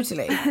horse.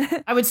 Totally.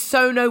 I would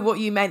so know what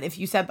you meant if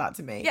you said that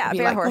to me. Yeah, I'd a be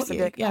bear like, horse got would you.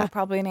 be like, Yeah. oh,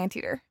 probably an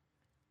anteater.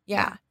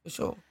 Yeah, for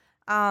sure.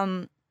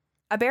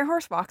 A bear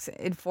horse walks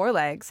in 4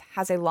 legs,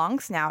 has a long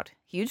snout,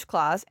 huge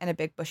claws, and a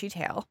big bushy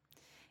tail.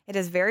 It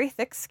has very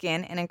thick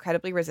skin and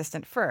incredibly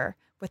resistant fur,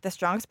 with the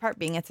strongest part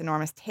being its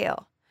enormous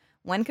tail.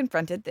 When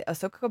confronted, the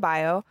oso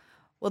caballo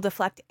will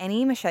deflect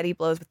any machete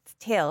blows with its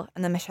tail,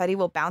 and the machete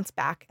will bounce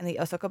back, and the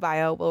oso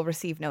caballo will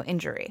receive no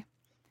injury.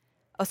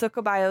 Oso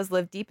caballos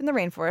live deep in the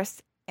rainforest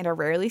and are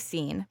rarely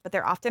seen, but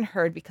they're often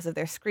heard because of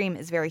their scream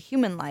is very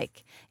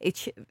human-like, a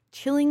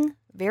chilling,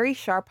 very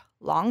sharp,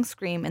 long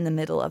scream in the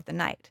middle of the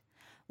night.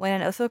 When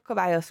an oso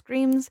caballo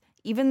screams,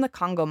 even the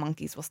Congo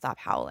monkeys will stop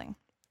howling.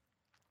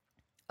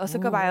 Oso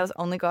caballos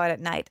only go out at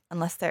night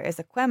unless there is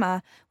a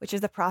quema, which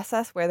is the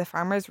process where the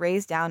farmers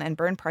raise down and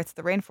burn parts of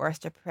the rainforest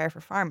to prepare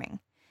for farming.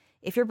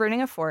 If you're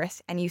burning a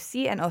forest and you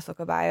see an oso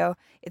caballo,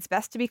 it's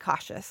best to be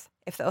cautious.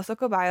 If the oso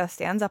caballo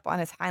stands up on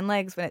its hind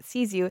legs when it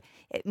sees you,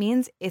 it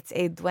means it's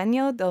a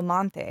dueño del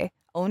monte,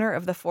 owner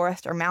of the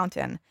forest or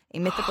mountain, a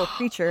mythical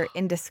creature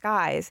in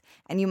disguise,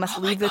 and you must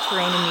leave the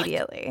terrain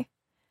immediately.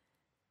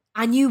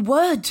 And you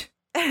would.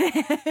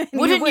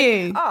 Wouldn't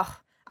you? Oh,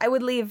 I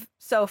would leave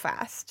so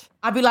fast.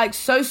 I'd be like,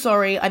 so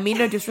sorry. I mean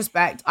no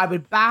disrespect. I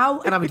would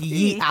bow and I would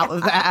yeet out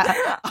of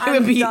there. I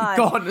would be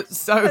gone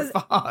so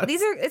fast.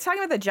 It's talking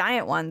about the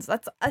giant ones.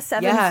 That's a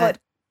 7-foot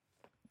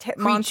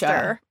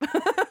monster.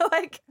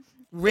 Like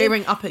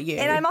rearing up at you.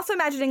 And I'm also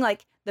imagining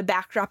like the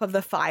backdrop of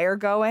the fire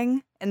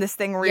going and this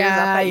thing rears up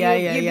at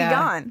you. You'd be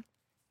gone.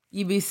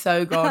 You'd be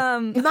so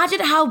gone.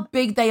 Imagine how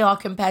big they are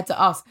compared to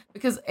us.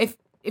 Because if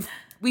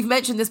we've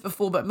mentioned this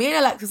before, but me and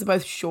Alexis are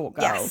both short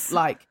girls. Yes.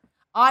 Like,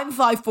 I'm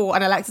 5'4"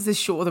 and Alexis is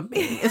shorter than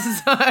me.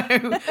 So,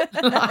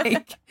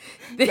 like,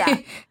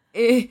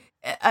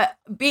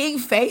 being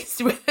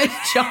faced with a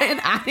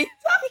giant anteater,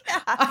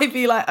 I'd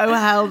be like, oh,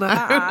 hell no.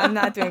 I'm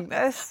not doing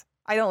this.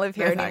 I don't live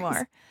here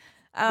anymore.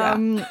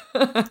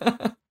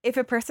 If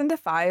a person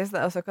defies the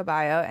oso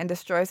caballo and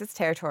destroys its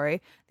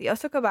territory, the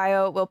oso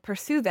caballo will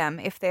pursue them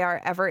if they are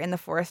ever in the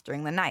forest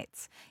during the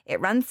nights. It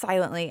runs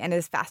silently and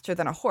is faster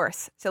than a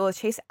horse, so it will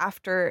chase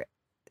after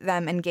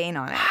them and gain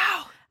on it.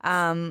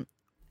 Wow.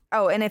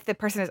 And if the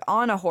person is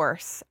on a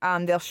horse,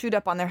 they'll shoot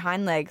up on their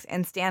hind legs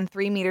and stand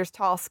 3 meters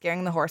tall,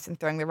 scaring the horse and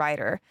throwing the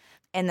rider.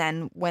 And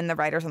then when the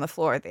rider's on the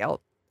floor,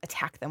 they'll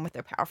attack them with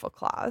their powerful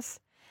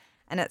claws.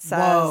 And it says...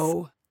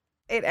 Whoa.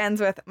 It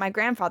ends with, my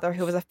grandfather,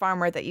 who was a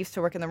farmer that used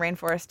to work in the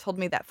rainforest, told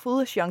me that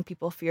foolish young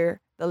people fear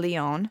the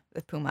leon,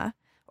 the puma,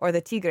 or the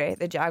tigre,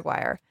 the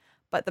jaguar,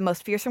 but the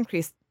most fearsome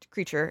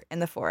creature in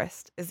the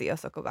forest is the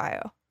oso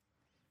caballo.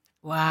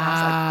 Wow. I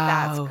was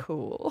like, that's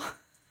cool.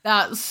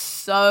 That's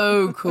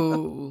so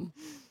cool.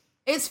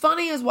 It's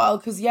funny as well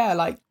because,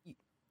 maybe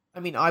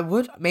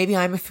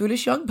I'm a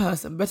foolish young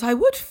person, but I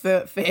would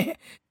fear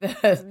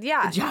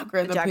the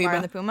jaguar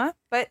and the puma.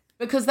 But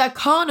because they're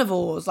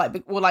carnivores,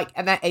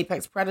 and they're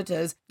apex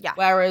predators. Yeah.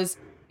 Whereas,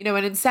 an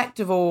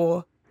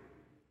insectivore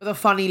with a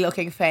funny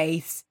looking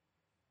face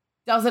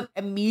doesn't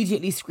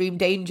immediately scream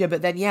danger.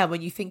 But then,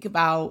 when you think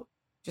about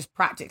just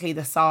practically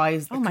the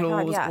size, the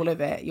claws, all of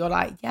it, you're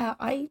like, yeah,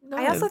 I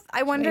know.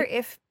 I wonder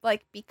if,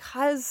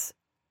 because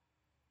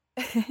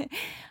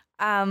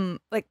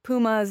like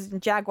pumas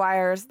and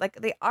jaguars, like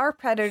they are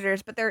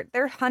predators, but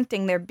they're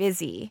hunting, they're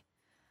busy.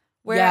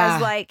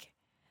 Whereas like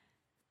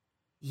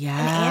an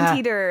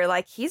anteater,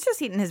 like he's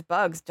just eating his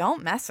bugs.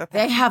 Don't mess with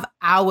him. They have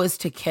hours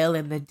to kill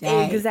in the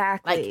day.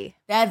 Exactly. Like,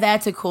 they're there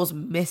to cause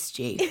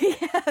mischief.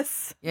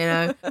 Yes. You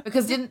know?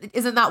 Because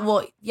isn't that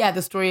what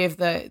the story of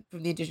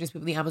from the indigenous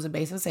people in the Amazon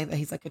basin saying that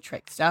he's like a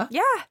trickster?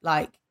 Yeah.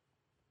 Like,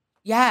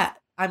 yeah,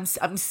 I'm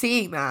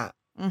seeing that.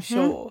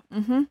 Sure.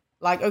 Mm-hmm.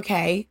 Like,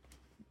 okay,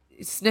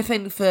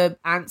 sniffing for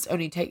ants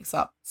only takes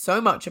up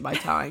so much of my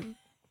time.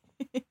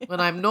 When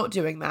I'm not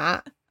doing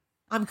that,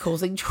 I'm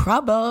causing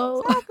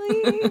trouble.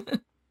 Exactly.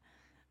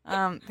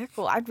 They're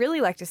cool. I'd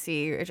really like to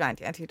see a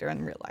giant anteater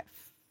in real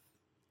life.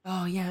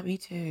 Oh yeah, me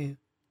too.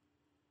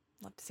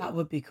 Love to see. That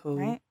would be cool.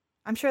 Right?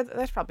 I'm sure that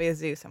there's probably a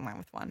zoo somewhere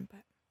with one,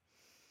 but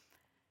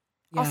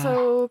yeah.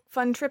 Also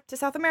fun trip to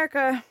South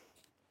America.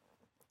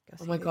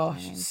 Oh my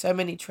gosh, so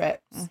many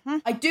trips. Mm-hmm.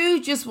 I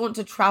do just want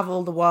to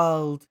travel the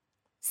world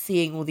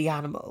seeing all the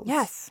animals.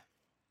 Yes.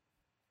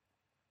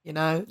 You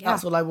know,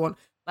 that's all I want.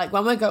 Like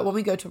when we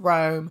go to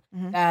Rome,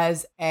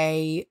 there's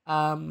a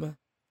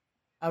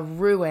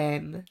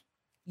ruin.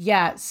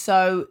 Yeah,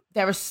 so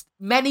there are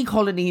many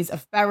colonies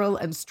of feral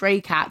and stray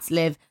cats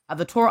live at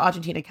the Torre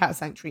Argentina Cat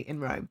Sanctuary in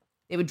Rome.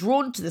 They were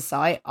drawn to the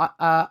site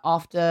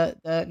after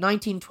the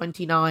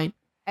 1929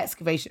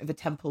 excavation of the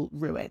temple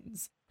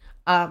ruins.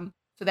 So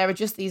there are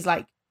just these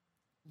like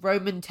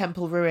Roman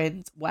temple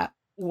ruins where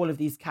all of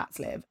these cats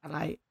live, and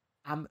I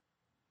am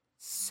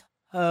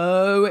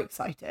so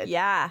excited.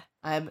 Yeah.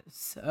 I'm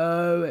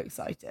so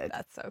excited.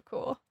 That's so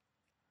cool.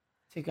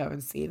 To go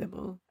and see them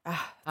all.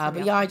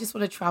 But yeah, I just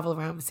want to travel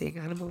around seeing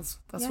animals.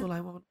 That's all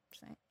I want.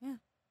 Yeah.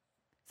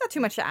 It's not too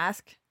much to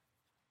ask.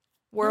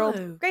 World.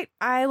 No. Great.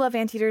 I love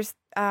anteaters.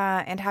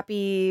 And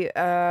happy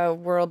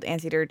World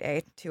Anteater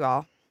Day to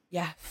all.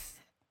 Yes.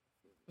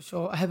 For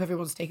sure. I hope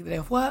everyone's taking the day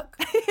off work.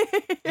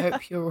 I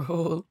hope you're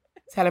all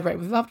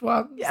celebrating with loved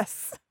ones.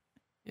 Yes.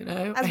 You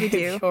know, as we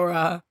do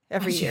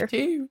every year.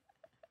 Do.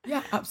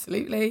 Yeah,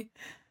 absolutely.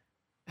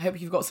 I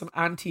hope you've got some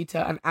anteater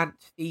and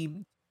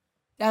ant-themed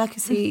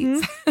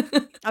delicacies.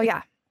 Oh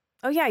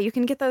yeah, you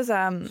can get those.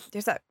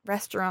 There's that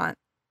restaurant,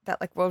 that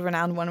like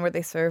world-renowned one where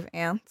they serve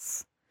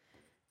ants.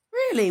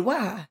 Really?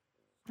 Where?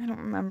 I don't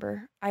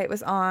remember. It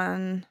was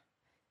on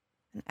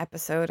an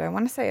episode, I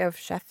want to say, of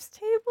Chef's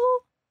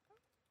Table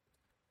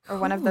or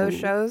one of those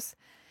shows.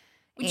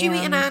 Would you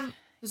eat an ant?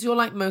 Because you're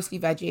like mostly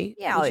veggie.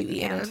 Yeah, I'll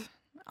eat an ant.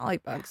 I'll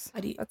eat bugs.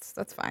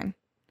 That's fine.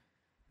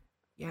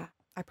 Yeah,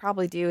 I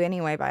probably do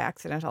anyway by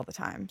accident all the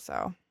time.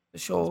 So for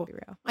sure. Let's be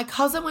real. My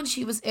cousin, when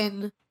she was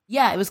in,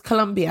 it was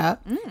Colombia,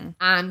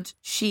 and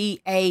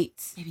she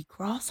ate maybe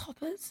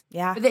grasshoppers.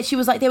 Yeah, but she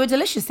was like, they were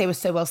delicious. They were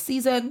so well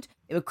seasoned.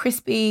 They were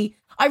crispy.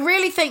 I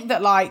really think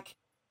that, like,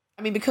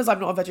 I mean, because I'm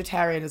not a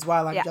vegetarian as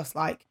well, I'm just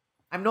like,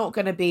 I'm not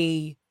going to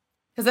be,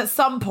 because at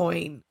some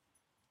point,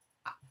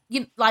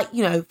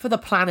 for the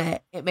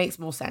planet, it makes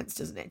more sense,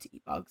 doesn't it, to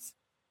eat bugs?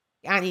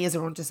 The anteaters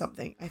are onto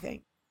something, I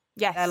think.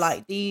 Yes. They're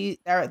like,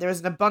 there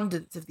is an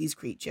abundance of these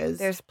creatures.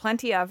 There's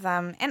plenty of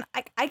them. And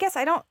I guess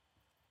I don't,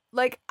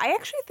 like, I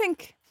actually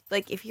think,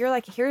 like, if you're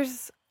like,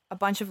 here's a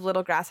bunch of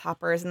little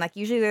grasshoppers, and like,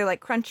 usually they're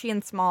like crunchy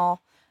and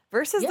small,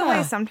 versus the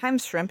way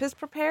sometimes shrimp is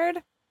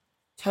prepared.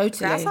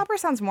 Totally. Grasshopper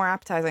sounds more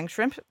appetizing.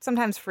 Shrimp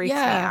sometimes freaks me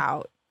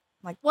out.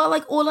 Like, well,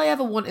 like, all I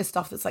ever want is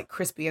stuff that's like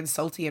crispy and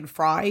salty and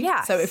fried.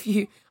 Yeah. So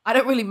I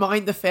don't really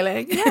mind the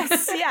filling.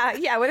 Yes.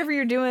 Yeah. Whatever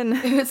you're doing.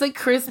 If it's like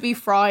crispy,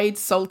 fried,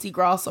 salty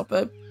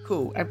grasshopper,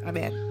 cool. I'm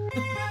in.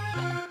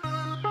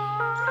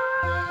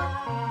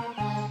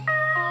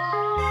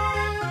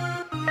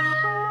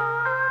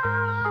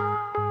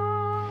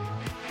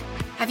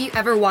 Have you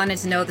ever wanted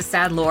to know the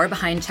sad lore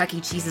behind Chuck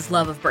E. Cheese's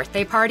love of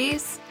birthday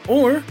parties?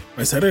 Or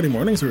why Saturday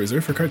mornings are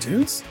reserved for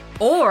cartoons?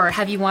 Or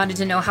have you wanted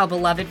to know how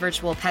beloved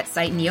virtual pet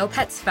site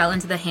Neopets fell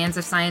into the hands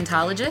of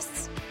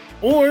Scientologists?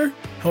 Or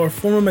how a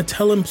former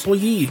Mattel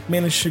employee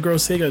managed to grow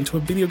Sega into a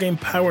video game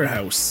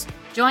powerhouse?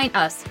 Join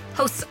us,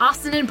 hosts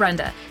Austin and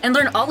Brenda, and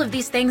learn all of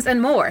these things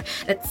and more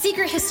at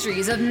Secret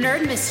Histories of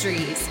Nerd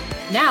Mysteries,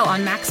 now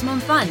on Maximum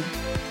Fun.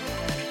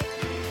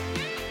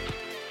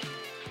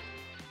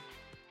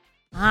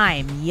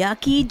 I'm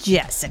Yucky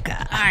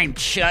Jessica. I'm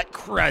Chuck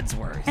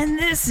Crudsworth. And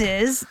this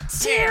is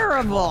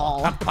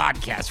Terrible, a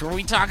podcast where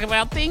we talk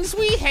about things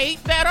we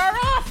hate that are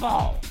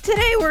awful.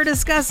 Today we're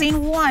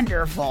discussing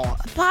Wonderful,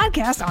 a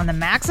podcast on the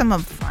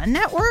Maximum Fun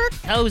Network.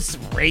 Hosts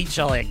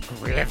Rachel and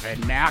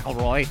Griffin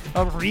McElroy,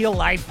 a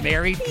real-life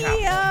married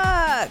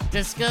couple,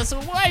 discuss a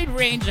wide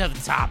range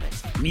of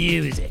topics: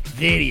 music,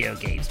 video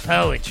games,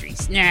 poetry,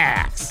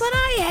 snacks. But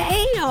I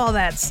hate all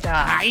that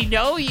stuff. I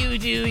know you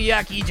do,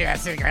 Yucky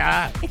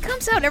Jessica. It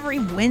comes out every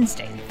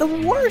Wednesday, the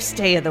worst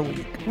day of the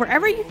week,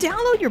 wherever you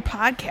download your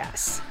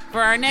podcasts. For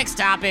our next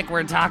topic,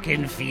 we're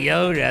talking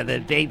Fiona, the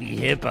baby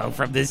hippo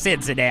from the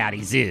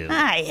Cincinnati Zoo.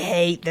 I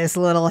hate this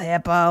little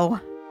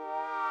hippo.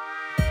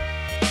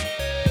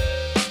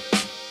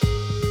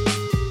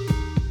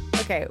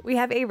 Okay, we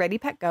have a Ready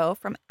Pet Go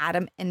from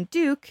Adam and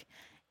Duke,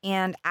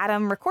 and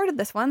Adam recorded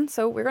this one,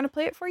 so we're going to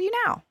play it for you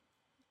now.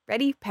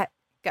 Ready Pet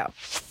Go.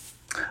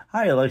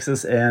 Hi,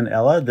 Alexis and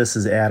Ella. This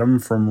is Adam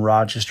from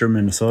Rochester,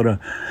 Minnesota.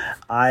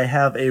 I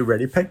have a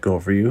Ready Pet Go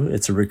for you.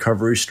 It's a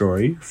recovery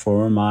story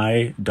for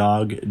my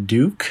dog,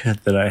 Duke,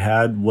 that I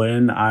had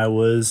when I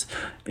was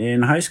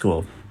in high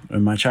school,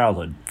 in my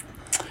childhood.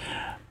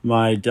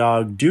 My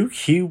dog, Duke,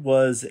 he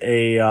was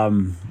a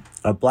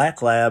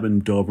black lab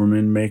and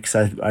Doberman mix.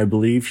 I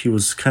believe he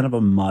was kind of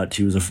a mutt.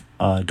 He was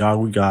a dog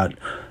we got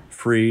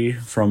free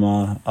from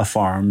a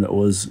farm that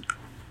was,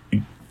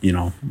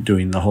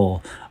 doing the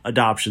whole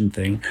adoption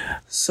thing.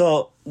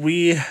 So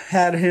we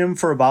had him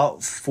for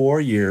about 4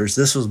 years.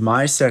 This was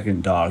my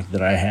second dog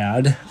that I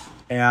had.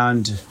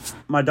 And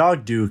my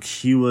dog Duke,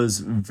 he was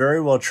very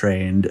well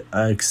trained,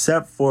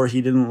 except for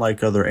he didn't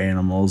like other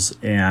animals.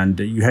 And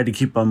you had to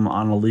keep him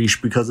on a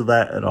leash because of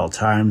that at all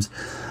times.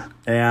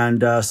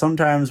 And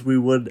sometimes we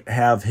would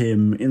have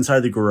him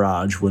inside the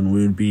garage when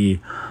we would be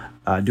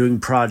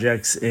doing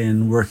projects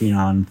and working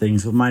on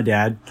things with my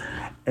dad.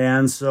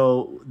 And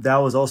so that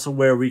was also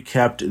where we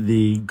kept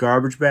the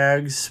garbage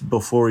bags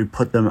before we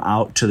put them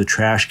out to the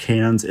trash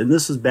cans. And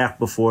this was back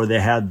before they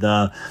had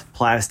the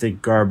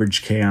plastic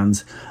garbage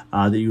cans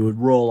that you would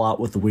roll out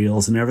with the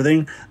wheels and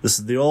everything. This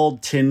is the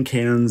old tin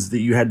cans that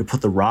you had to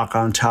put the rock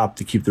on top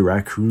to keep the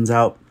raccoons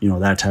out,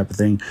 that type of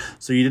thing.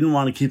 So you didn't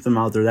want to keep them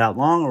out there that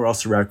long or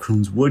else the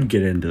raccoons would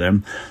get into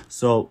them.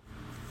 So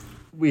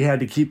we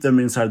had to keep them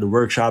inside the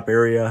workshop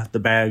area, the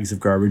bags of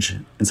garbage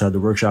inside the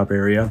workshop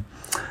area.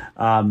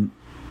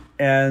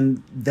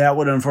 And that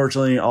would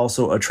unfortunately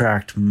also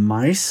attract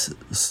mice.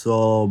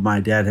 So my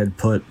dad had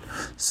put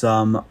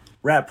some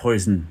rat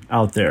poison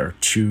out there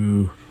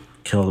to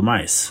kill the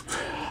mice.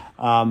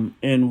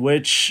 In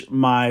which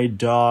my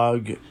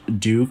dog,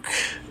 Duke,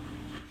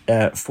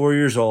 at 4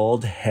 years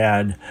old,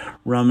 had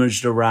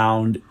rummaged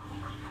around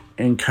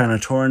and kind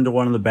of tore into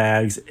one of the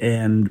bags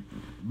and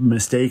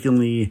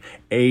mistakenly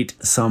ate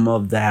some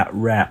of that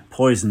rat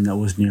poison that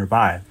was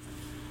nearby.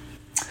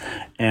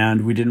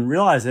 And we didn't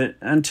realize it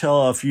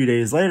until a few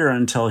days later,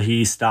 until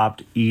he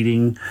stopped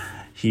eating.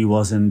 He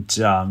wasn't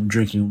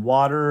drinking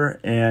water,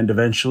 and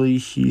eventually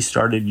he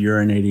started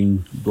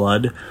urinating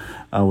blood,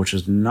 which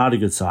is not a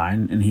good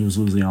sign, and he was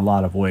losing a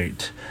lot of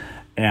weight.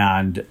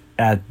 And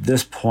at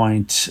this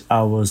point,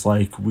 I was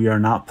like, we are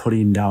not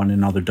putting down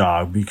another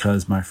dog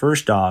because my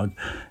first dog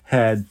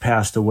had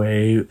passed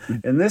away.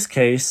 In this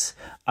case,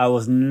 I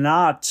was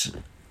not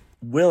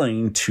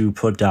willing to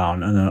put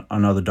down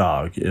another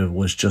dog. It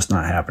was just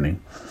not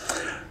happening.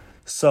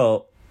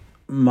 So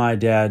my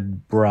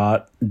dad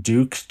brought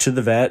Duke to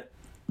the vet.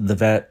 The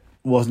vet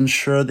wasn't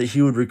sure that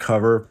he would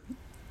recover,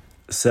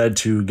 said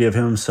to give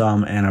him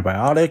some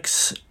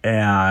antibiotics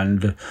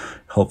and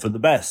hope for the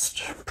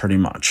best, pretty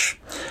much.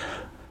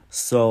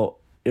 So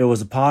it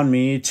was upon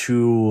me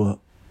to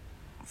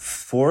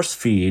force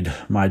feed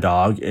my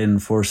dog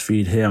and force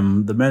feed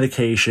him the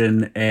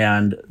medication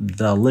and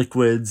the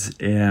liquids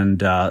and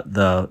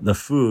the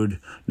food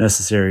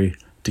necessary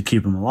to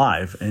keep him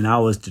alive. And I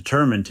was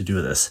determined to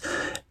do this.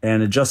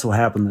 And it just so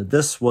happened that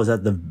this was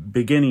at the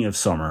beginning of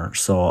summer,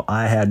 so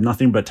I had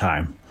nothing but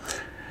time.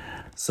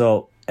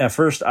 So at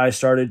first I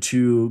started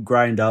to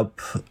grind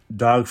up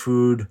dog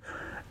food,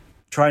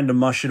 trying to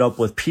mush it up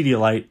with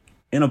Pedialyte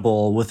in a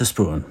bowl with a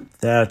spoon.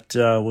 That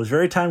was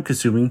very time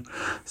consuming.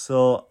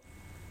 So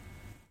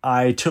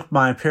I took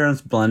my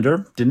parents'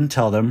 blender, didn't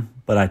tell them,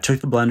 but I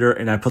took the blender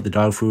and I put the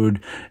dog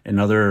food and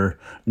other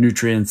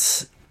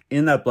nutrients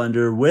in that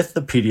blender with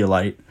the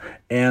Pedialyte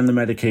and the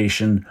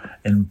medication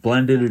and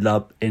blended it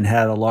up and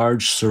had a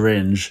large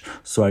syringe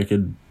so I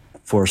could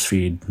force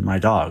feed my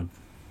dog.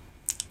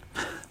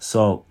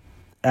 So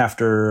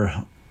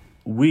after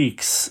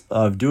weeks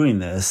of doing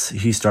this,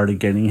 he started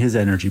getting his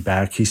energy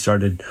back. He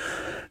started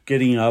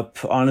getting up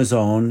on his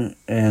own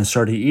and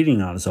started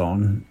eating on his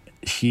own.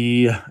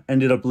 He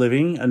ended up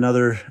living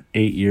another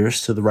 8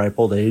 years to the ripe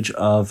old age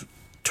of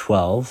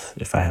 12,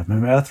 if I have my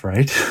math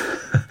right.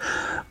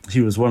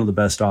 He was one of the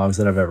best dogs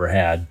that I've ever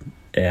had.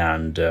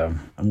 And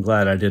I'm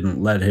glad I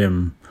didn't let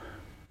him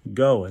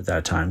go at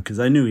that time because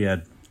I knew he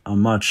had a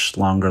much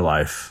longer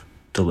life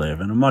to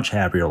live and a much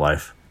happier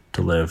life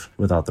to live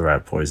without the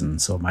rat poison.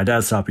 So my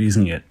dad stopped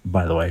using it,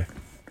 by the way,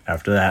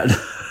 after that.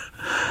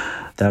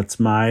 That's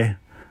my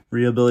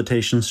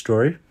rehabilitation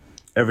story.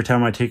 Every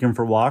time I take him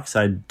for walks,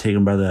 I'd take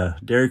him by the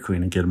Dairy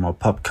Queen and get him a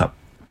pup cup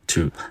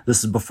too.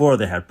 This is before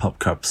they had pup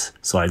cups,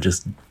 so I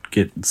just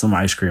get some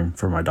ice cream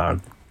for my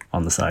dog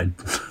on the side.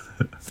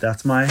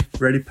 That's my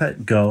Ready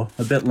Pet Go.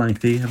 A bit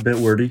lengthy, a bit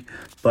wordy,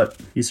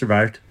 but he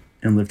survived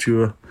and lived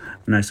to a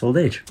nice old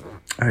age.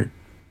 All right,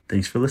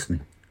 thanks for listening.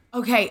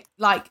 Okay,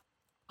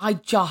 I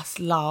just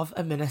love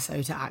a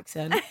Minnesota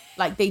accent.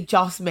 They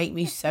just make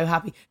me so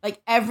happy.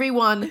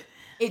 Everyone,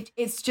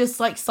 it's just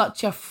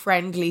such a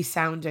friendly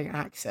sounding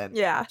accent.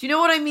 Yeah. Do you know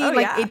what I mean?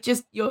 Yeah. It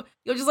just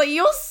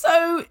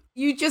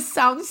you just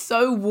sound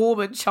so warm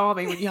and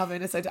charming when you have a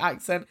Minnesota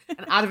accent.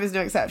 And Adam is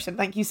no exception.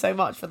 Thank you so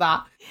much for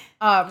that.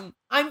 I'm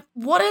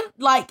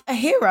a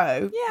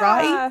hero, Yeah.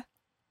 right?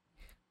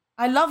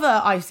 I love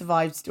a I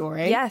survived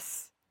story.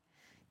 Yes.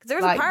 Because there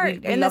was Like, a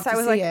part we in love this I to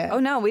was see like, it. oh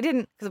no, we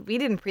didn't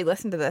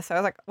pre-listen to this. So I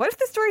was like, what if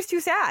the story's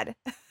too sad?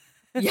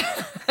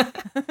 Yeah.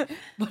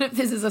 What if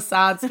this is a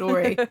sad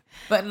story?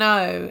 But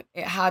no,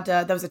 it had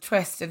there was a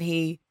twist and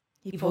he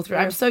pulled through.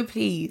 I'm so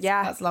pleased.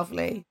 Yeah. That's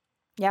lovely.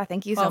 Yeah,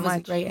 thank you so 12 is much.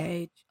 a great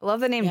age. I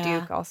love the name Yeah.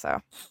 Duke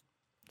also.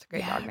 It's a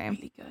great dog name.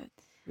 Really good.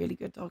 Really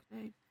good dog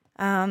name.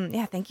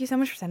 Yeah, thank you so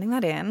much for sending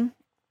that in.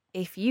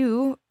 If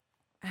you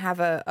have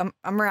a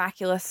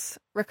miraculous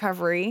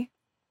recovery,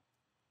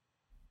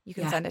 you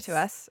can send it to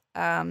us.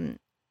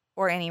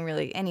 Or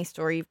any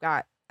story you've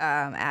got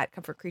at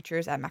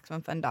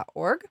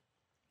comfortcreatures@maximumfun.org.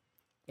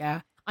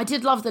 Yeah. I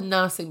did love the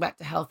nursing back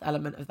to health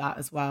element of that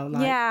as well.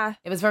 Like, yeah.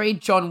 it was very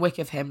John Wick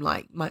of him.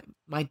 Like,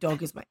 my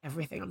dog is my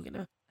everything. You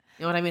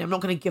know what I mean? I'm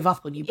not going to give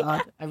up on you,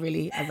 bud. I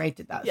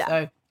rated that. Yeah.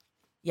 So,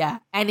 yeah.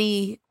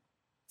 Any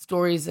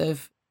stories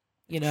of,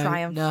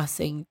 Triumph.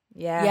 nursing.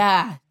 Yeah.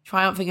 Yeah.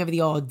 Triumphing over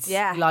the odds.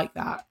 Yeah. We like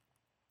that.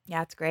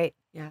 Yeah, it's great.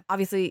 Yeah.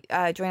 Obviously,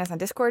 join us on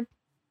Discord.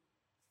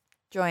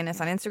 Join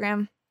us on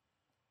Instagram.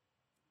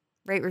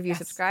 Rate, review,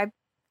 subscribe.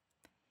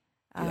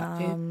 Do that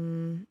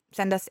too.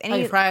 Send us any... Tell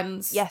your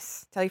friends.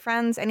 Yes. Tell your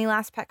friends. Any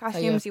last pet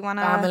costumes you want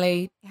to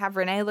family. have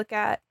Renee look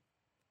at?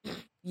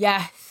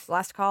 Yes.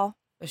 Last call.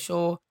 For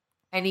sure.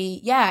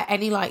 Any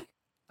like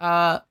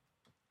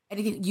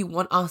anything you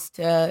want us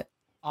to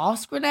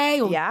ask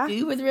Renee or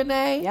do with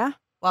Renee? Yeah.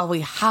 While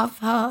we have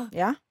her.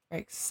 Yeah.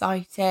 Very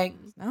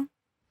exciting. No.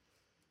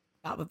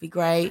 That would be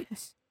great.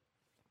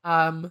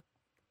 I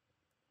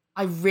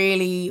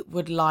really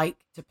would like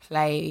to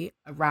play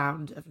a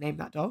round of Name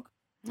That Dog.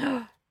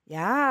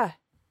 Yeah.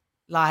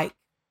 Like,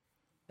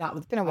 that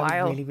would... It's been a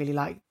while. I would really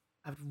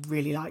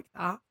like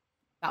that.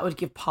 That would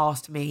give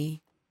past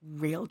me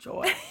real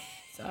joy.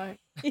 So...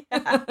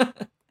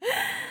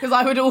 Because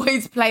I would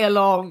always play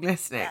along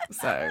listening.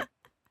 So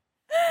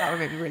that would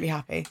make me really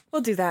happy.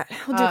 We'll do that.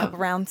 We'll do a couple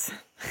rounds.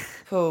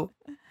 Cool.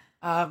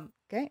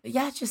 Great. But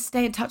yeah, just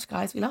stay in touch,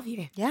 guys. We love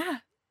you. Yeah.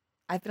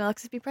 I've been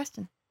Alexis B.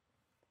 Preston.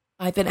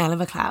 I've been Ella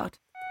McLeod.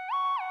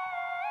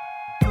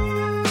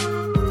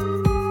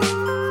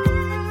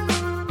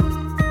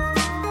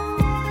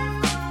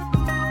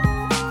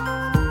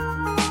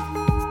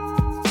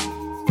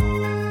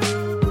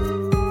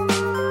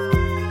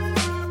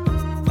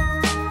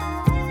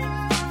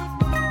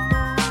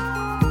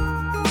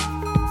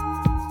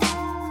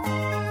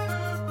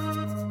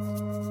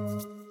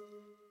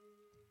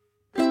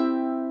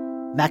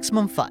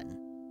 Maximum Fun,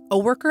 a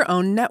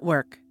worker-owned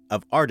network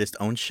of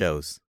artist-owned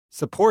shows.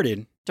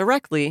 Supported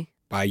directly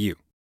by you.